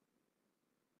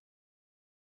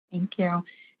 Thank you.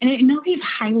 And I know you've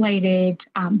highlighted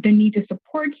the need to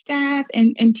support staff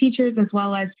and teachers as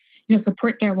well as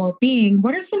support their well-being.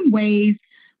 What are some ways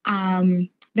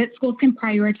that schools can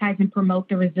prioritize and promote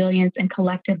the resilience and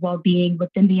collective well-being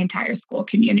within the entire school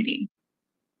community?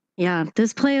 Yeah,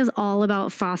 this play is all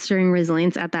about fostering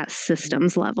resilience at that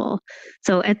systems level.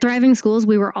 So at Thriving Schools,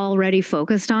 we were already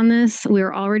focused on this. We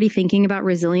were already thinking about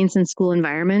resilience in school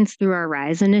environments through our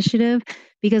RISE initiative,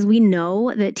 because we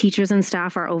know that teachers and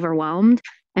staff are overwhelmed,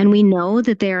 and we know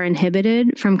that they are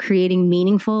inhibited from creating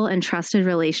meaningful and trusted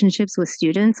relationships with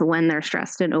students when they're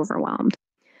stressed and overwhelmed.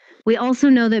 We also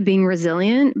know that being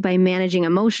resilient by managing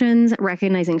emotions,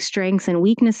 recognizing strengths and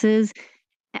weaknesses,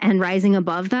 and rising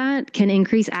above that can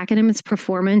increase academic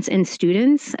performance in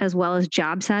students, as well as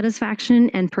job satisfaction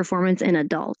and performance in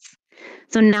adults.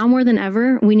 So now more than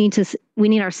ever, we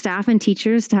need our staff and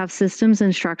teachers to have systems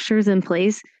and structures in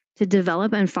place to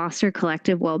develop and foster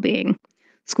collective well-being.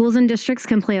 Schools and districts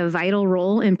can play a vital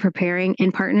role in preparing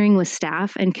and partnering with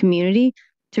staff and community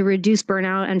to reduce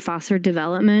burnout and foster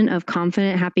development of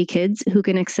confident, happy kids who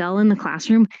can excel in the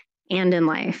classroom and in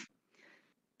life.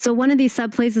 So one of these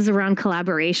subplays is around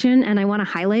collaboration, and I want to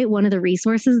highlight one of the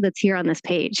resources that's here on this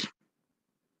page.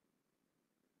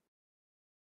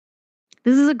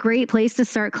 This is a great place to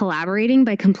start collaborating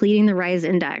by completing the RISE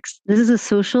Index. This is a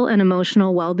social and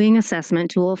emotional well-being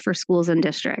assessment tool for schools and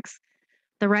districts.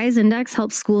 The RISE Index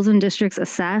helps schools and districts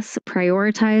assess,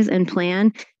 prioritize, and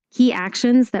plan key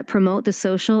actions that promote the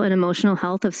social and emotional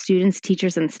health of students,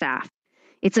 teachers, and staff.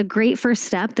 It's a great first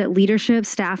step that leadership,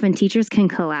 staff, and teachers can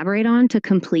collaborate on to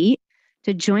complete,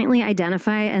 to jointly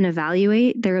identify and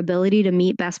evaluate their ability to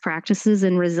meet best practices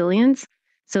in resilience,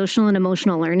 social and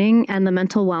emotional learning, and the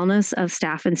mental wellness of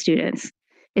staff and students.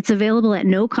 It's available at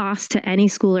no cost to any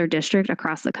school or district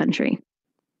across the country.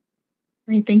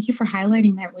 Great, thank you for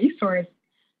highlighting that resource.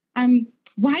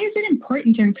 Why is it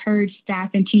important to encourage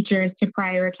staff and teachers to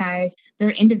prioritize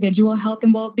their individual health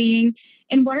and well-being?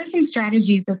 And what are some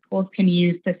strategies that schools can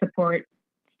use to support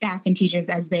staff and teachers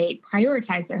as they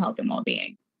prioritize their health and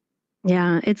well-being?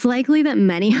 Yeah, it's likely that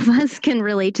many of us can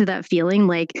relate to that feeling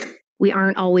like we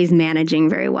aren't always managing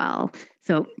very well.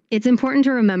 So it's important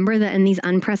to remember that in these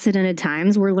unprecedented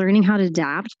times, we're learning how to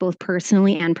adapt both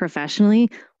personally and professionally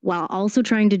while also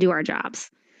trying to do our jobs.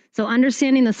 So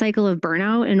understanding the cycle of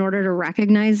burnout in order to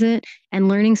recognize it and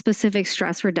learning specific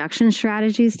stress reduction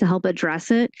strategies to help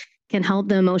address it can help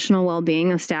the emotional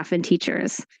well-being of staff and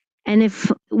teachers. And if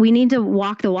we need to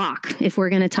walk the walk, if we're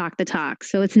going to talk the talk.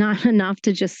 So it's not enough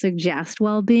to just suggest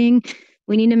well-being.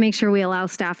 We need to make sure we allow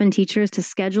staff and teachers to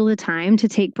schedule the time to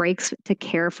take breaks to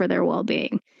care for their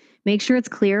well-being. Make sure it's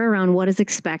clear around what is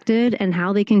expected and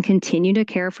how they can continue to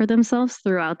care for themselves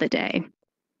throughout the day.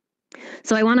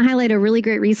 So I want to highlight a really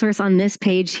great resource on this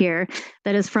page here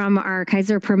that is from our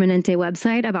Kaiser Permanente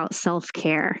website about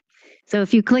self-care. So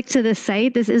if you click to this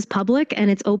site, this is public and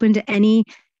it's open to any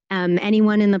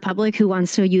anyone in the public who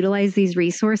wants to utilize these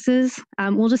resources,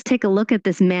 we'll just take a look at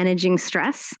this managing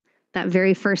stress, that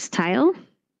very first tile.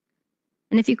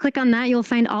 And if you click on that, you'll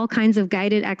find all kinds of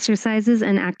guided exercises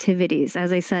and activities.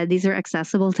 As I said, these are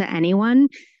accessible to anyone.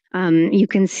 You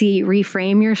can see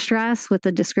reframe your stress with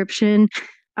a description,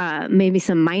 maybe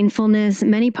some mindfulness,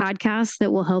 many podcasts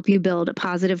that will help you build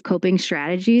positive coping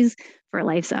strategies for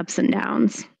life's ups and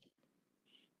downs.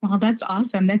 Well, that's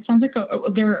awesome. That sounds like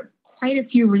there are quite a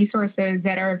few resources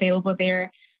that are available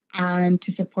there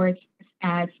to support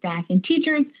staff and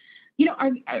teachers. You know,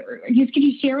 can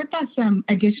you share with us some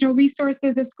additional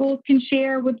resources that schools can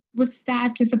share with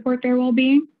staff to support their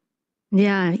well-being?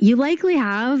 Yeah, you likely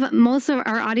have, most of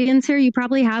our audience here, you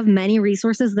probably have many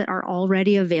resources that are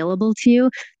already available to you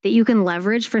that you can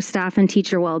leverage for staff and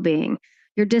teacher well-being.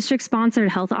 Your district-sponsored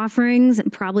health offerings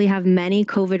probably have many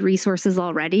COVID resources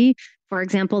already. For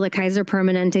example, the Kaiser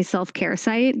Permanente self-care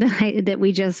site that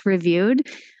we just reviewed,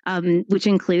 which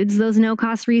includes those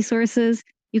no-cost resources.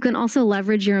 You can also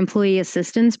leverage your employee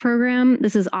assistance program.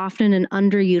 This is often an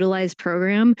underutilized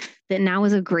program that now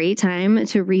is a great time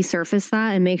to resurface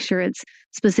that and make sure it's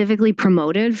specifically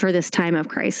promoted for this time of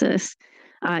crisis.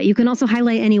 You can also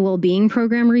highlight any well-being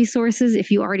program resources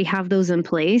if you already have those in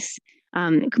place.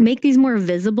 Make these more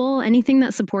visible, anything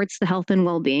that supports the health and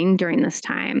well-being during this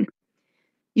time.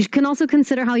 You can also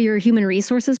consider how your human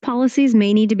resources policies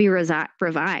may need to be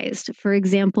revised. For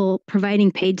example,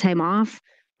 providing paid time off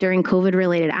during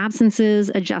COVID-related absences,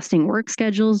 adjusting work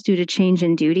schedules due to change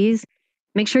in duties.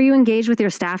 Make sure you engage with your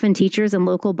staff and teachers and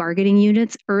local bargaining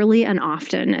units early and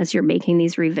often as you're making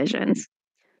these revisions.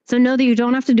 So know that you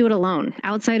don't have to do it alone.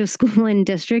 Outside of school and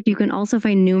district, you can also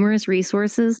find numerous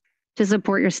resources to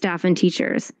support your staff and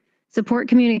teachers. Support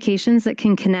communications that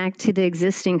can connect to the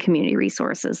existing community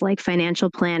resources like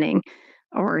financial planning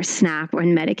or SNAP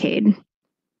and Medicaid.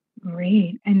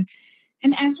 Great. And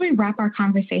as we wrap our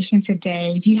conversation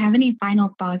today, do you have any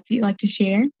final thoughts you'd like to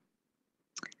share?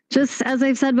 Just as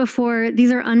I've said before,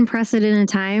 these are unprecedented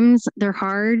times. They're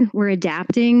hard. We're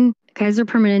adapting. Kaiser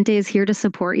Permanente is here to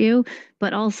support you,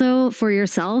 but also for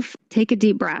yourself, take a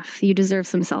deep breath. You deserve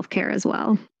some self-care as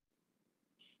well.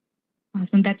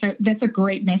 Awesome. That's a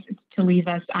great message to leave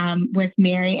us with,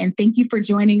 Mary. And thank you for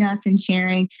joining us and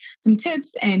sharing some tips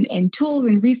and tools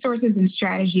and resources and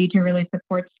strategy to really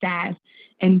support staff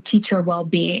and teacher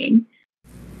well-being.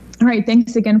 All right.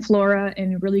 Thanks again, Flora.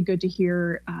 And really good to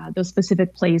hear those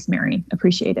specific plays, Mary.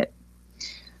 Appreciate it.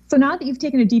 So now that you've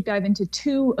taken a deep dive into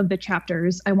 2 of the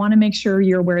chapters, I want to make sure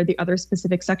you're aware of the other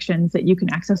specific sections that you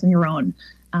can access on your own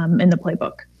in the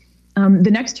playbook.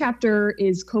 The next chapter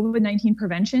is COVID-19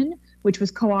 prevention, which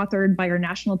was co-authored by our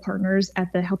national partners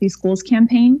at the Healthy Schools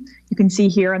campaign. You can see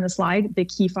here on the slide the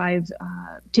key 5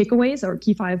 takeaways or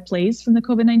key 5 plays from the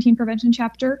COVID-19 prevention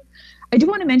chapter. I do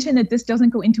want to mention that this doesn't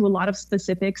go into a lot of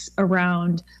specifics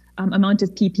around amount of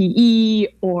PPE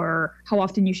or how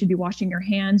often you should be washing your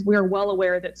hands. We are well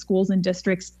aware that schools and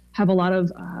districts have a lot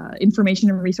of information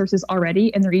and resources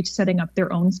already, and they're each setting up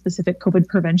their own specific COVID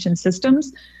prevention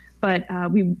systems. But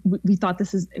we thought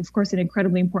this is, of course, an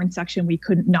incredibly important section we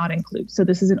could not include. So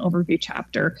this is an overview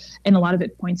chapter, and a lot of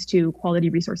it points to quality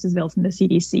resources available from the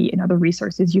CDC and other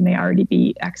resources you may already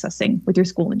be accessing with your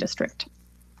school and district.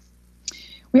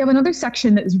 We have another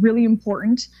section that is really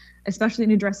important, especially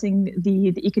in addressing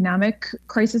the economic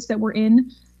crisis that we're in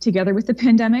together with the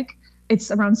pandemic.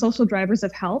 It's around social drivers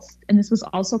of health, and this was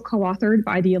also co-authored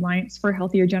by the Alliance for a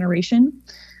Healthier Generation.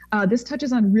 This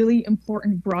touches on really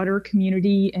important broader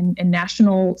community and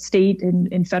national, state,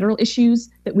 and federal issues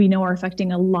that we know are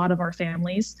affecting a lot of our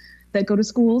families that go to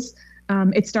schools.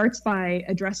 It starts by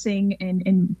addressing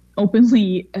and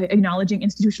openly acknowledging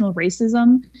institutional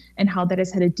racism and how that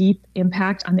has had a deep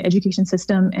impact on the education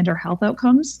system and our health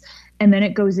outcomes. And then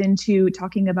it goes into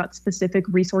talking about specific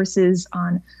resources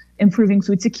on improving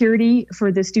food security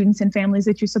for the students and families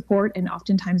that you support, and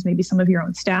oftentimes maybe some of your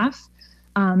own staff.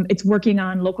 It's working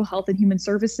on local health and human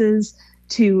services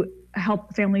to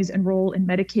help families enroll in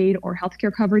Medicaid or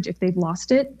healthcare coverage if they've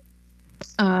lost it.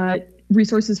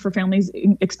 Resources for families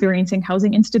experiencing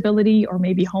housing instability or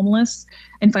maybe homeless,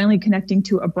 and finally connecting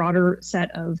to a broader set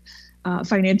of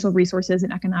financial resources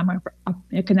and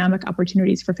economic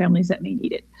opportunities for families that may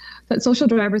need it. That social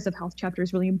drivers of health chapter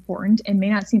is really important and may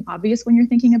not seem obvious when you're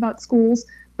thinking about schools,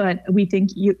 but we think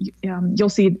you'll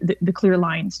see the clear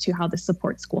lines to how this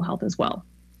supports school health as well.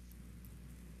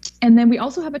 And then we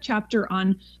also have a chapter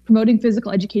on promoting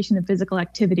physical education and physical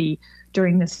activity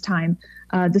during this time.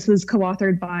 This was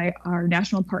co-authored by our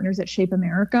national partners at Shape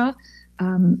America,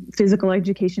 physical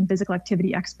education, physical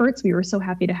activity experts. We were so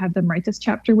happy to have them write this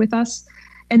chapter with us.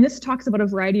 And this talks about a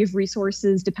variety of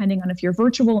resources depending on if you're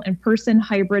virtual, in person,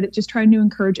 hybrid, just trying to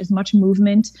encourage as much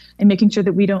movement and making sure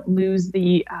that we don't lose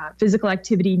the physical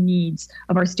activity needs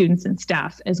of our students and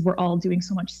staff as we're all doing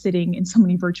so much sitting in so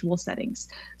many virtual settings.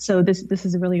 So this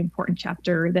is a really important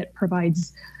chapter that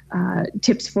provides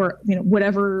tips for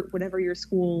whatever your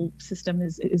school system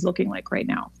is looking like right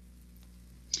now.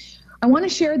 I want to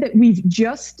share that we've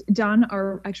just done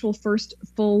our actual first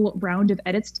full round of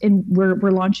edits, and we're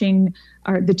launching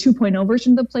the 2.0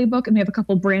 version of the playbook, and we have a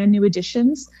couple brand new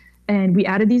additions. And we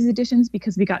added these additions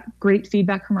because we got great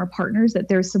feedback from our partners that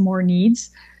there's some more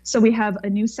needs. So we have a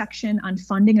new section on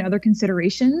funding and other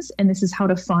considerations, and this is how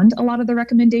to fund a lot of the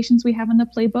recommendations we have in the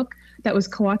playbook that was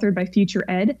co-authored by Future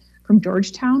Ed from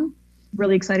Georgetown.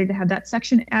 Really excited to have that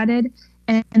section added.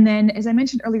 And then, as I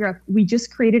mentioned earlier, we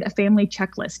just created a family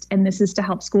checklist, and this is to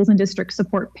help schools and districts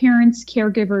support parents,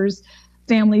 caregivers,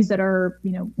 families that are,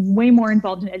 way more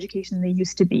involved in education than they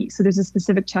used to be. So there's a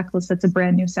specific checklist that's a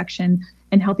brand new section,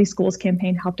 and Healthy Schools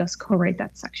campaign helped us co-write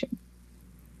that section.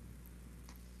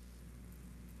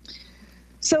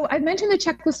 So I've mentioned the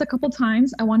checklist a couple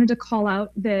times. I wanted to call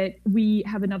out that we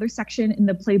have another section in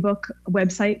the playbook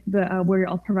website where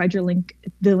I'll provide the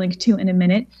link to in a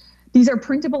minute. These are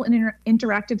printable and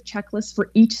interactive checklists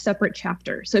for each separate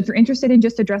chapter. So if you're interested in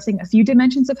just addressing a few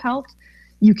dimensions of health,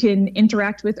 you can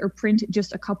interact with or print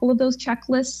just a couple of those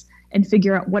checklists and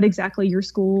figure out what exactly your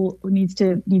school needs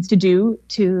to do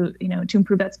to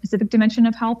improve that specific dimension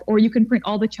of health. Or you can print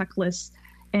all the checklists,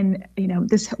 and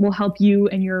this will help you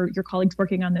and your colleagues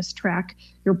working on this track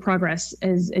your progress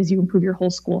as you improve your whole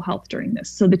school health during this.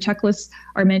 So the checklists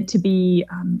are meant to be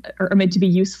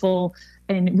useful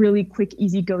and really quick,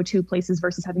 easy go-to places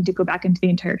versus having to go back into the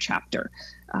entire chapter.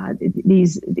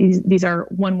 These are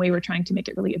one way we're trying to make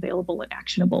it really available and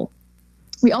actionable.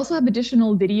 We also have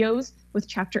additional videos with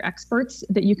chapter experts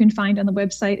that you can find on the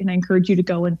website, and I encourage you to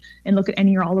go and look at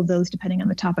any or all of those depending on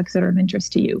the topics that are of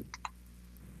interest to you.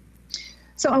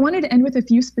 So I wanted to end with a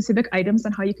few specific items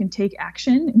on how you can take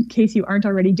action in case you aren't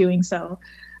already doing so.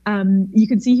 You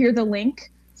can see here the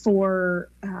link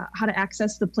for how to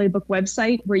access the playbook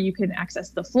website, where you can access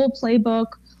the full playbook,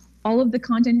 all of the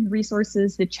content and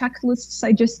resources, the checklists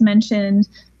I just mentioned,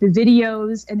 the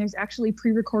videos, and there's actually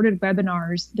pre-recorded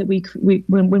webinars that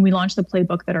when we launch the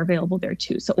playbook that are available there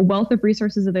too. So a wealth of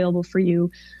resources available for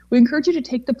you. We encourage you to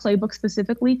take the playbook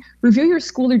specifically, review your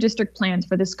school or district plans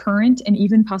for this current and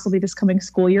even possibly this coming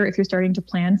school year if you're starting to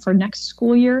plan for next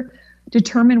school year.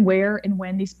 Determine where and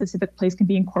when these specific plays can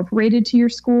be incorporated to your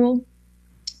school,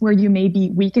 where you may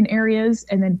be weak in areas,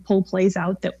 and then pull plays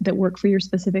out that work for your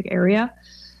specific area.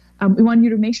 We want you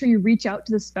to make sure you reach out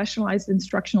to the specialized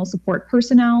instructional support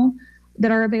personnel that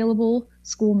are available,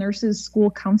 school nurses, school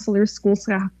counselors, school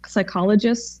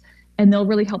psychologists, and they'll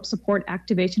really help support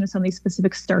activation of some of these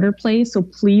specific starter plays. So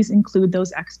please include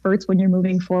those experts when you're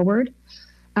moving forward.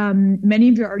 Many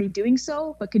of you are already doing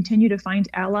so, but continue to find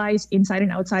allies inside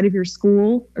and outside of your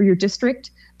school or your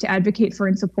district to advocate for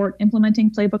and support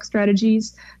implementing playbook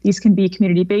strategies. These can be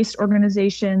community-based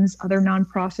organizations, other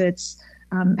nonprofits,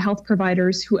 health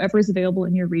providers, whoever is available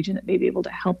in your region that may be able to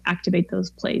help activate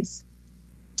those plays.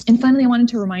 And finally, I wanted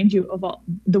to remind you of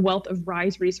the wealth of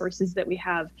RISE resources that we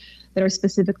have that are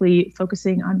specifically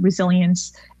focusing on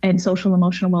resilience and social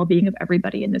emotional well-being of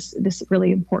everybody in this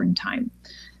really important time.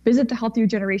 Visit the Healthier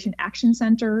Generation Action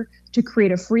Center to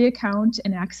create a free account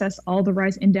and access all the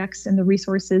RISE index and the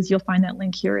resources. You'll find that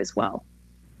link here as well.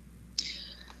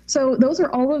 So those are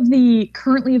all of the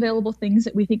currently available things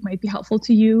that we think might be helpful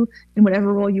to you in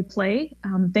whatever role you play.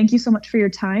 Thank you so much for your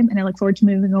time, and I look forward to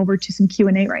moving over to some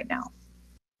Q&A right now.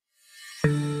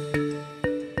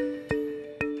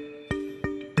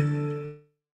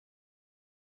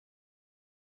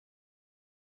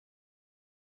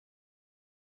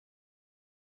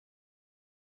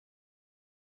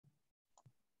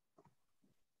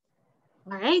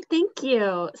 All right, thank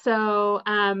you. So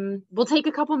we'll take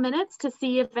a couple minutes to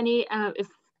see if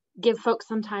give folks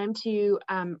some time to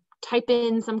type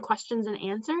in some questions and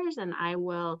answers, and I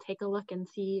will take a look and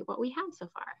see what we have so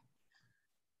far.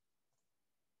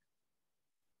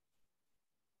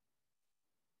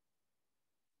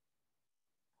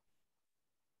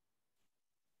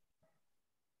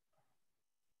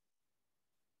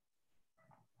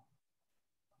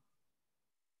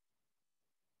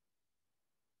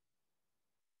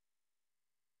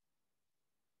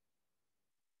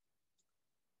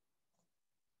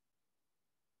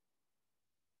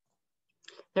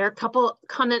 There are a couple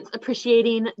comments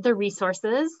appreciating the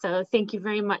resources. So thank you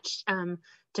very much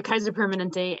to Kaiser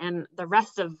Permanente and the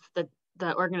rest of the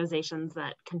the organizations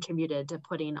that contributed to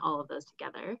putting all of those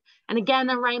together. And again,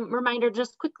 a reminder,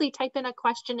 just quickly type in a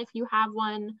question if you have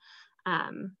one.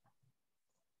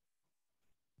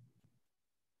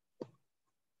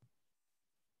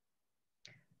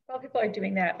 While people are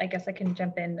doing that, I guess I can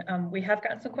jump in. We have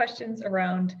gotten some questions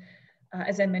around,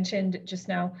 as I mentioned just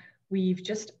now, we've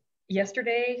just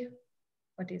yesterday,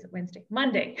 what day is it, Wednesday?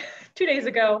 Monday, 2 days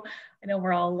ago, I know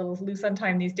we're all a little loose on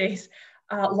time these days,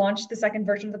 launched the second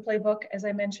version of the playbook, as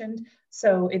I mentioned.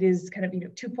 So it is kind of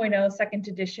 2.0, second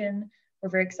edition. We're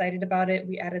very excited about it.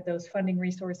 We added those funding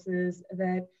resources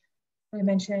that I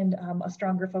mentioned, a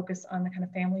stronger focus on the kind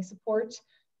of family support.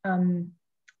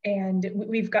 And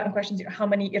we've gotten questions, how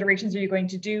many iterations are you going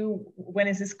to do? When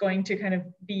is this going to kind of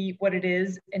be what it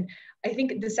is? And I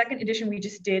think the second edition we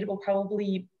just did will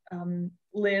probably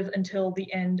live until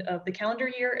the end of the calendar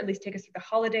year, at least take us through the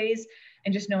holidays,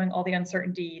 and just knowing all the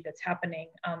uncertainty that's happening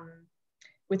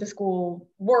with the school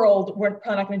world, we're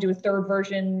probably not going to do a third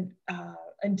version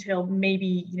until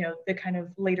maybe, the kind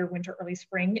of later winter, early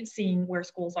spring, seeing where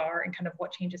schools are and kind of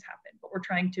what changes happen. But we're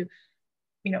trying to,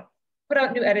 put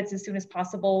out new edits as soon as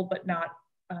possible, but not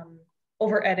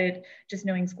over edit, just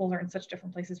knowing schools are in such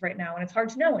different places right now. And it's hard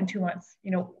to know in 2 months,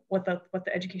 what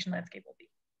the education landscape will be.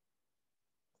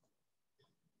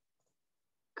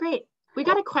 Great. We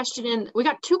got a question in, we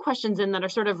got 2 questions in that are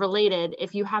sort of related.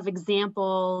 If you have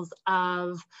examples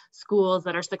of schools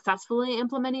that are successfully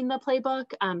implementing the playbook,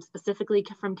 specifically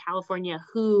from California,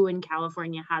 who in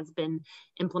California has been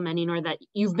implementing or that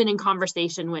you've been in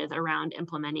conversation with around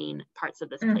implementing parts of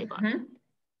this playbook?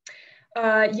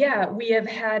 Yeah, we have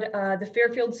had the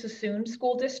Fairfield-Sassoon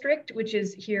School District, which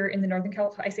is here in the Northern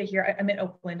California. I say here, I'm in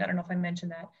Oakland. I don't know if I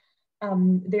mentioned that.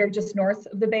 They're just north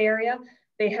of the Bay Area.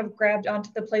 They have grabbed onto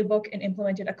the playbook and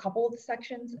implemented a couple of the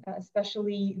sections,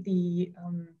 especially the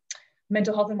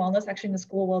mental health and wellness, actually in the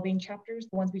school wellbeing chapters,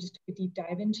 the ones we just took a deep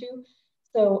dive into.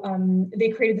 So they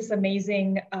created this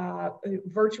amazing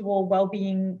virtual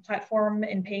wellbeing platform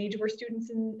and page where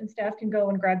students and staff can go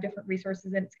and grab different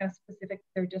resources, and it's kind of specific to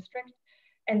their district.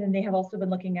 And then they have also been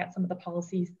looking at some of the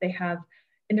policies they have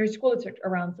in their school district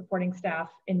around supporting staff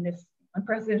in this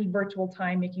unprecedented virtual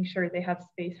time, making sure they have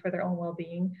space for their own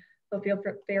wellbeing. So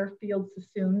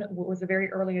Fairfield-Sassoon was a very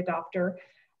early adopter.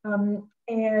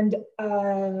 And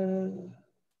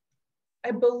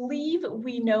I believe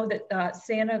we know that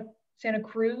Santa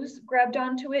Cruz grabbed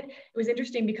onto it. It was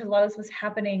interesting because a lot of this was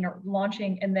happening or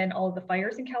launching, and then all of the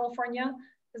fires in California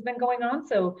has been going on.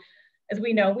 So as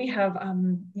we know, we have,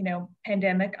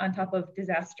 pandemic on top of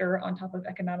disaster, on top of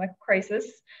economic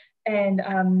crisis. And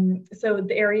so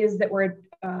the areas that were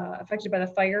affected by the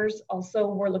fires, also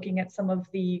we're looking at some of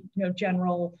the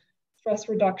general stress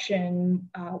reduction,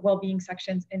 well-being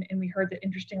sections, and we heard that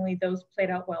interestingly those played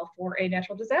out well for a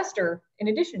natural disaster in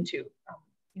addition to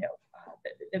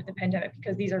the pandemic,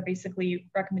 because these are basically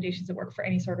recommendations that work for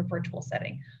any sort of virtual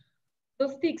setting.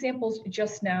 Those are the examples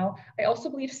just now. I also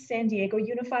believe San Diego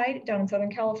Unified down in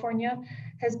Southern California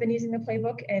has been using the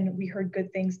playbook, and we heard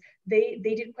good things. They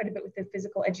did quite a bit with the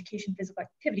physical education, physical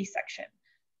activity section.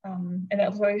 And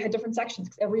that's why we had different sections,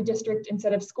 because every district,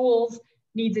 instead of schools,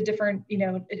 needs a different,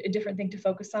 a different thing to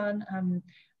focus on.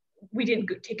 We didn't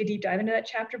take a deep dive into that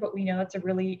chapter, but we know that's a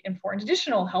really important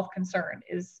additional health concern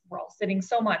is we're all sitting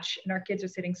so much and our kids are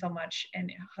sitting so much,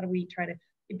 and how do we try to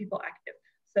keep people active?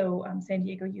 So San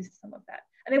Diego used some of that.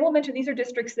 And I will mention these are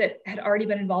districts that had already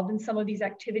been involved in some of these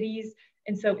activities.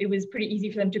 And so it was pretty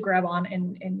easy for them to grab on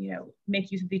and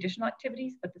make use of the additional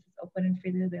activities, but this is open and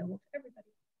freely available to everybody.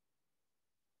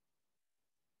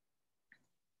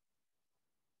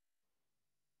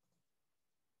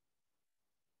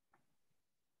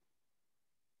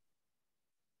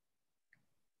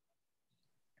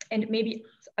 And maybe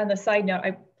on the side note,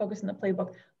 I focus on the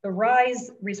playbook, the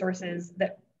RISE resources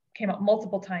that came up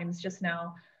multiple times just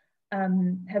now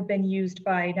have been used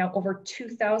by now over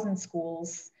 2,000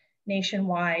 schools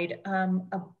nationwide.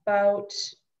 About,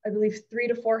 I believe,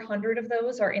 300 to 400 of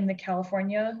those are in the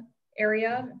California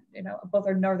area, both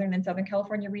our Northern and Southern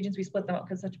California regions. We split them up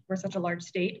because we're such a large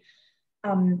state.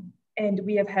 And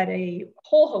we have had a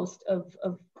whole host of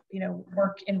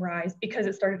work in RISE because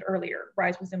it started earlier.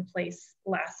 RISE was in place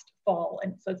last fall,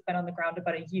 and so it's been on the ground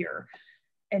about a year.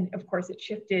 And of course, it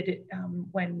shifted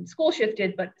when school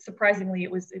shifted, but surprisingly, it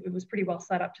was pretty well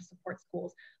set up to support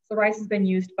schools. So RISE has been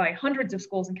used by hundreds of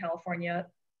schools in California,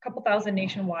 a couple thousand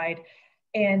nationwide.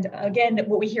 And again,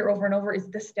 what we hear over and over is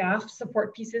the staff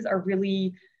support pieces are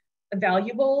really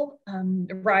valuable.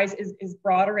 RISE is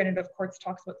broader, and it of course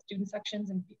talks about student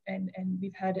sections, and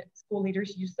we've had school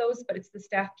leaders use those, but it's the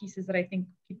staff pieces that I think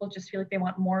people just feel like they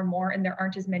want more and more, and there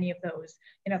aren't as many of those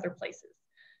in other places.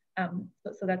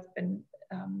 So that's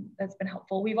been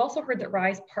helpful. We've also heard that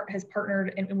RISE has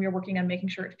partnered, and we are working on making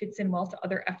sure it fits in well to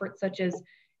other efforts such as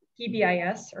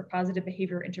PBIS, or Positive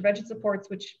Behavior Intervention Supports,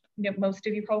 which most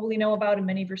of you probably know about and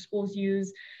many of your schools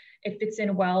use. It fits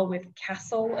in well with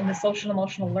CASEL and the social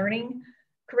emotional learning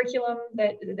curriculum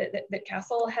that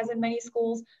CASEL has in many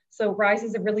schools. So RISE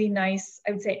is a really nice,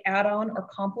 I would say, add-on or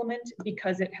complement,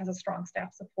 because it has a strong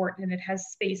staff support and it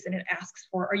has space and it asks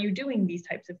for, are you doing these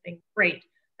types of things? Great,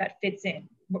 that fits in.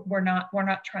 We're not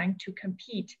trying to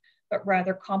compete, but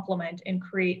rather complement and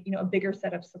create a bigger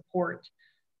set of support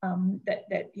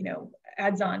that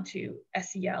adds on to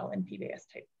SEL and PBIS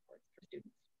type supports for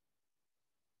students.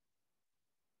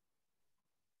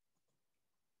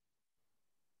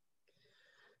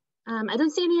 I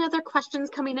don't see any other questions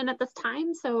coming in at this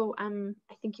time, so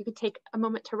I think you could take a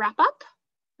moment to wrap up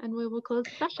and we will close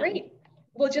the session. Great.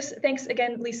 Well, just thanks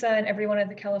again, Lisa, and everyone at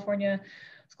the California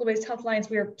School-Based Health Alliance.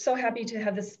 We are so happy to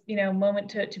have this moment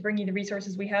to bring you the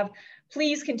resources we have.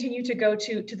 Please continue to go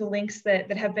to the links that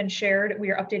have been shared.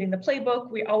 We are updating the playbook.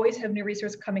 We always have new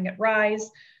resources coming at RISE.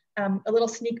 A little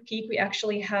sneak peek, we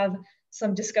actually have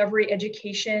some discovery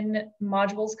education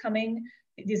modules coming.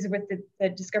 These are with the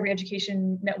Discovery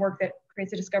Education Network that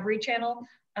creates a Discovery channel.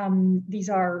 These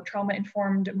are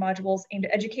trauma-informed modules aimed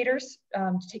at educators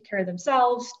to take care of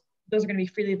themselves. Those are going to be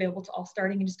freely available to all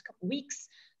starting in just a couple weeks.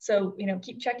 So,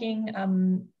 keep checking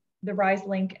the RISE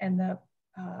link and the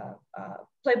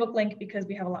playbook link, because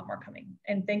we have a lot more coming.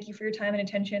 And thank you for your time and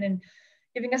attention and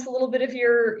giving us a little bit of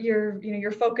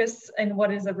your focus in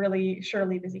what is a really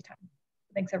surely busy time.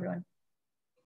 Thanks, everyone.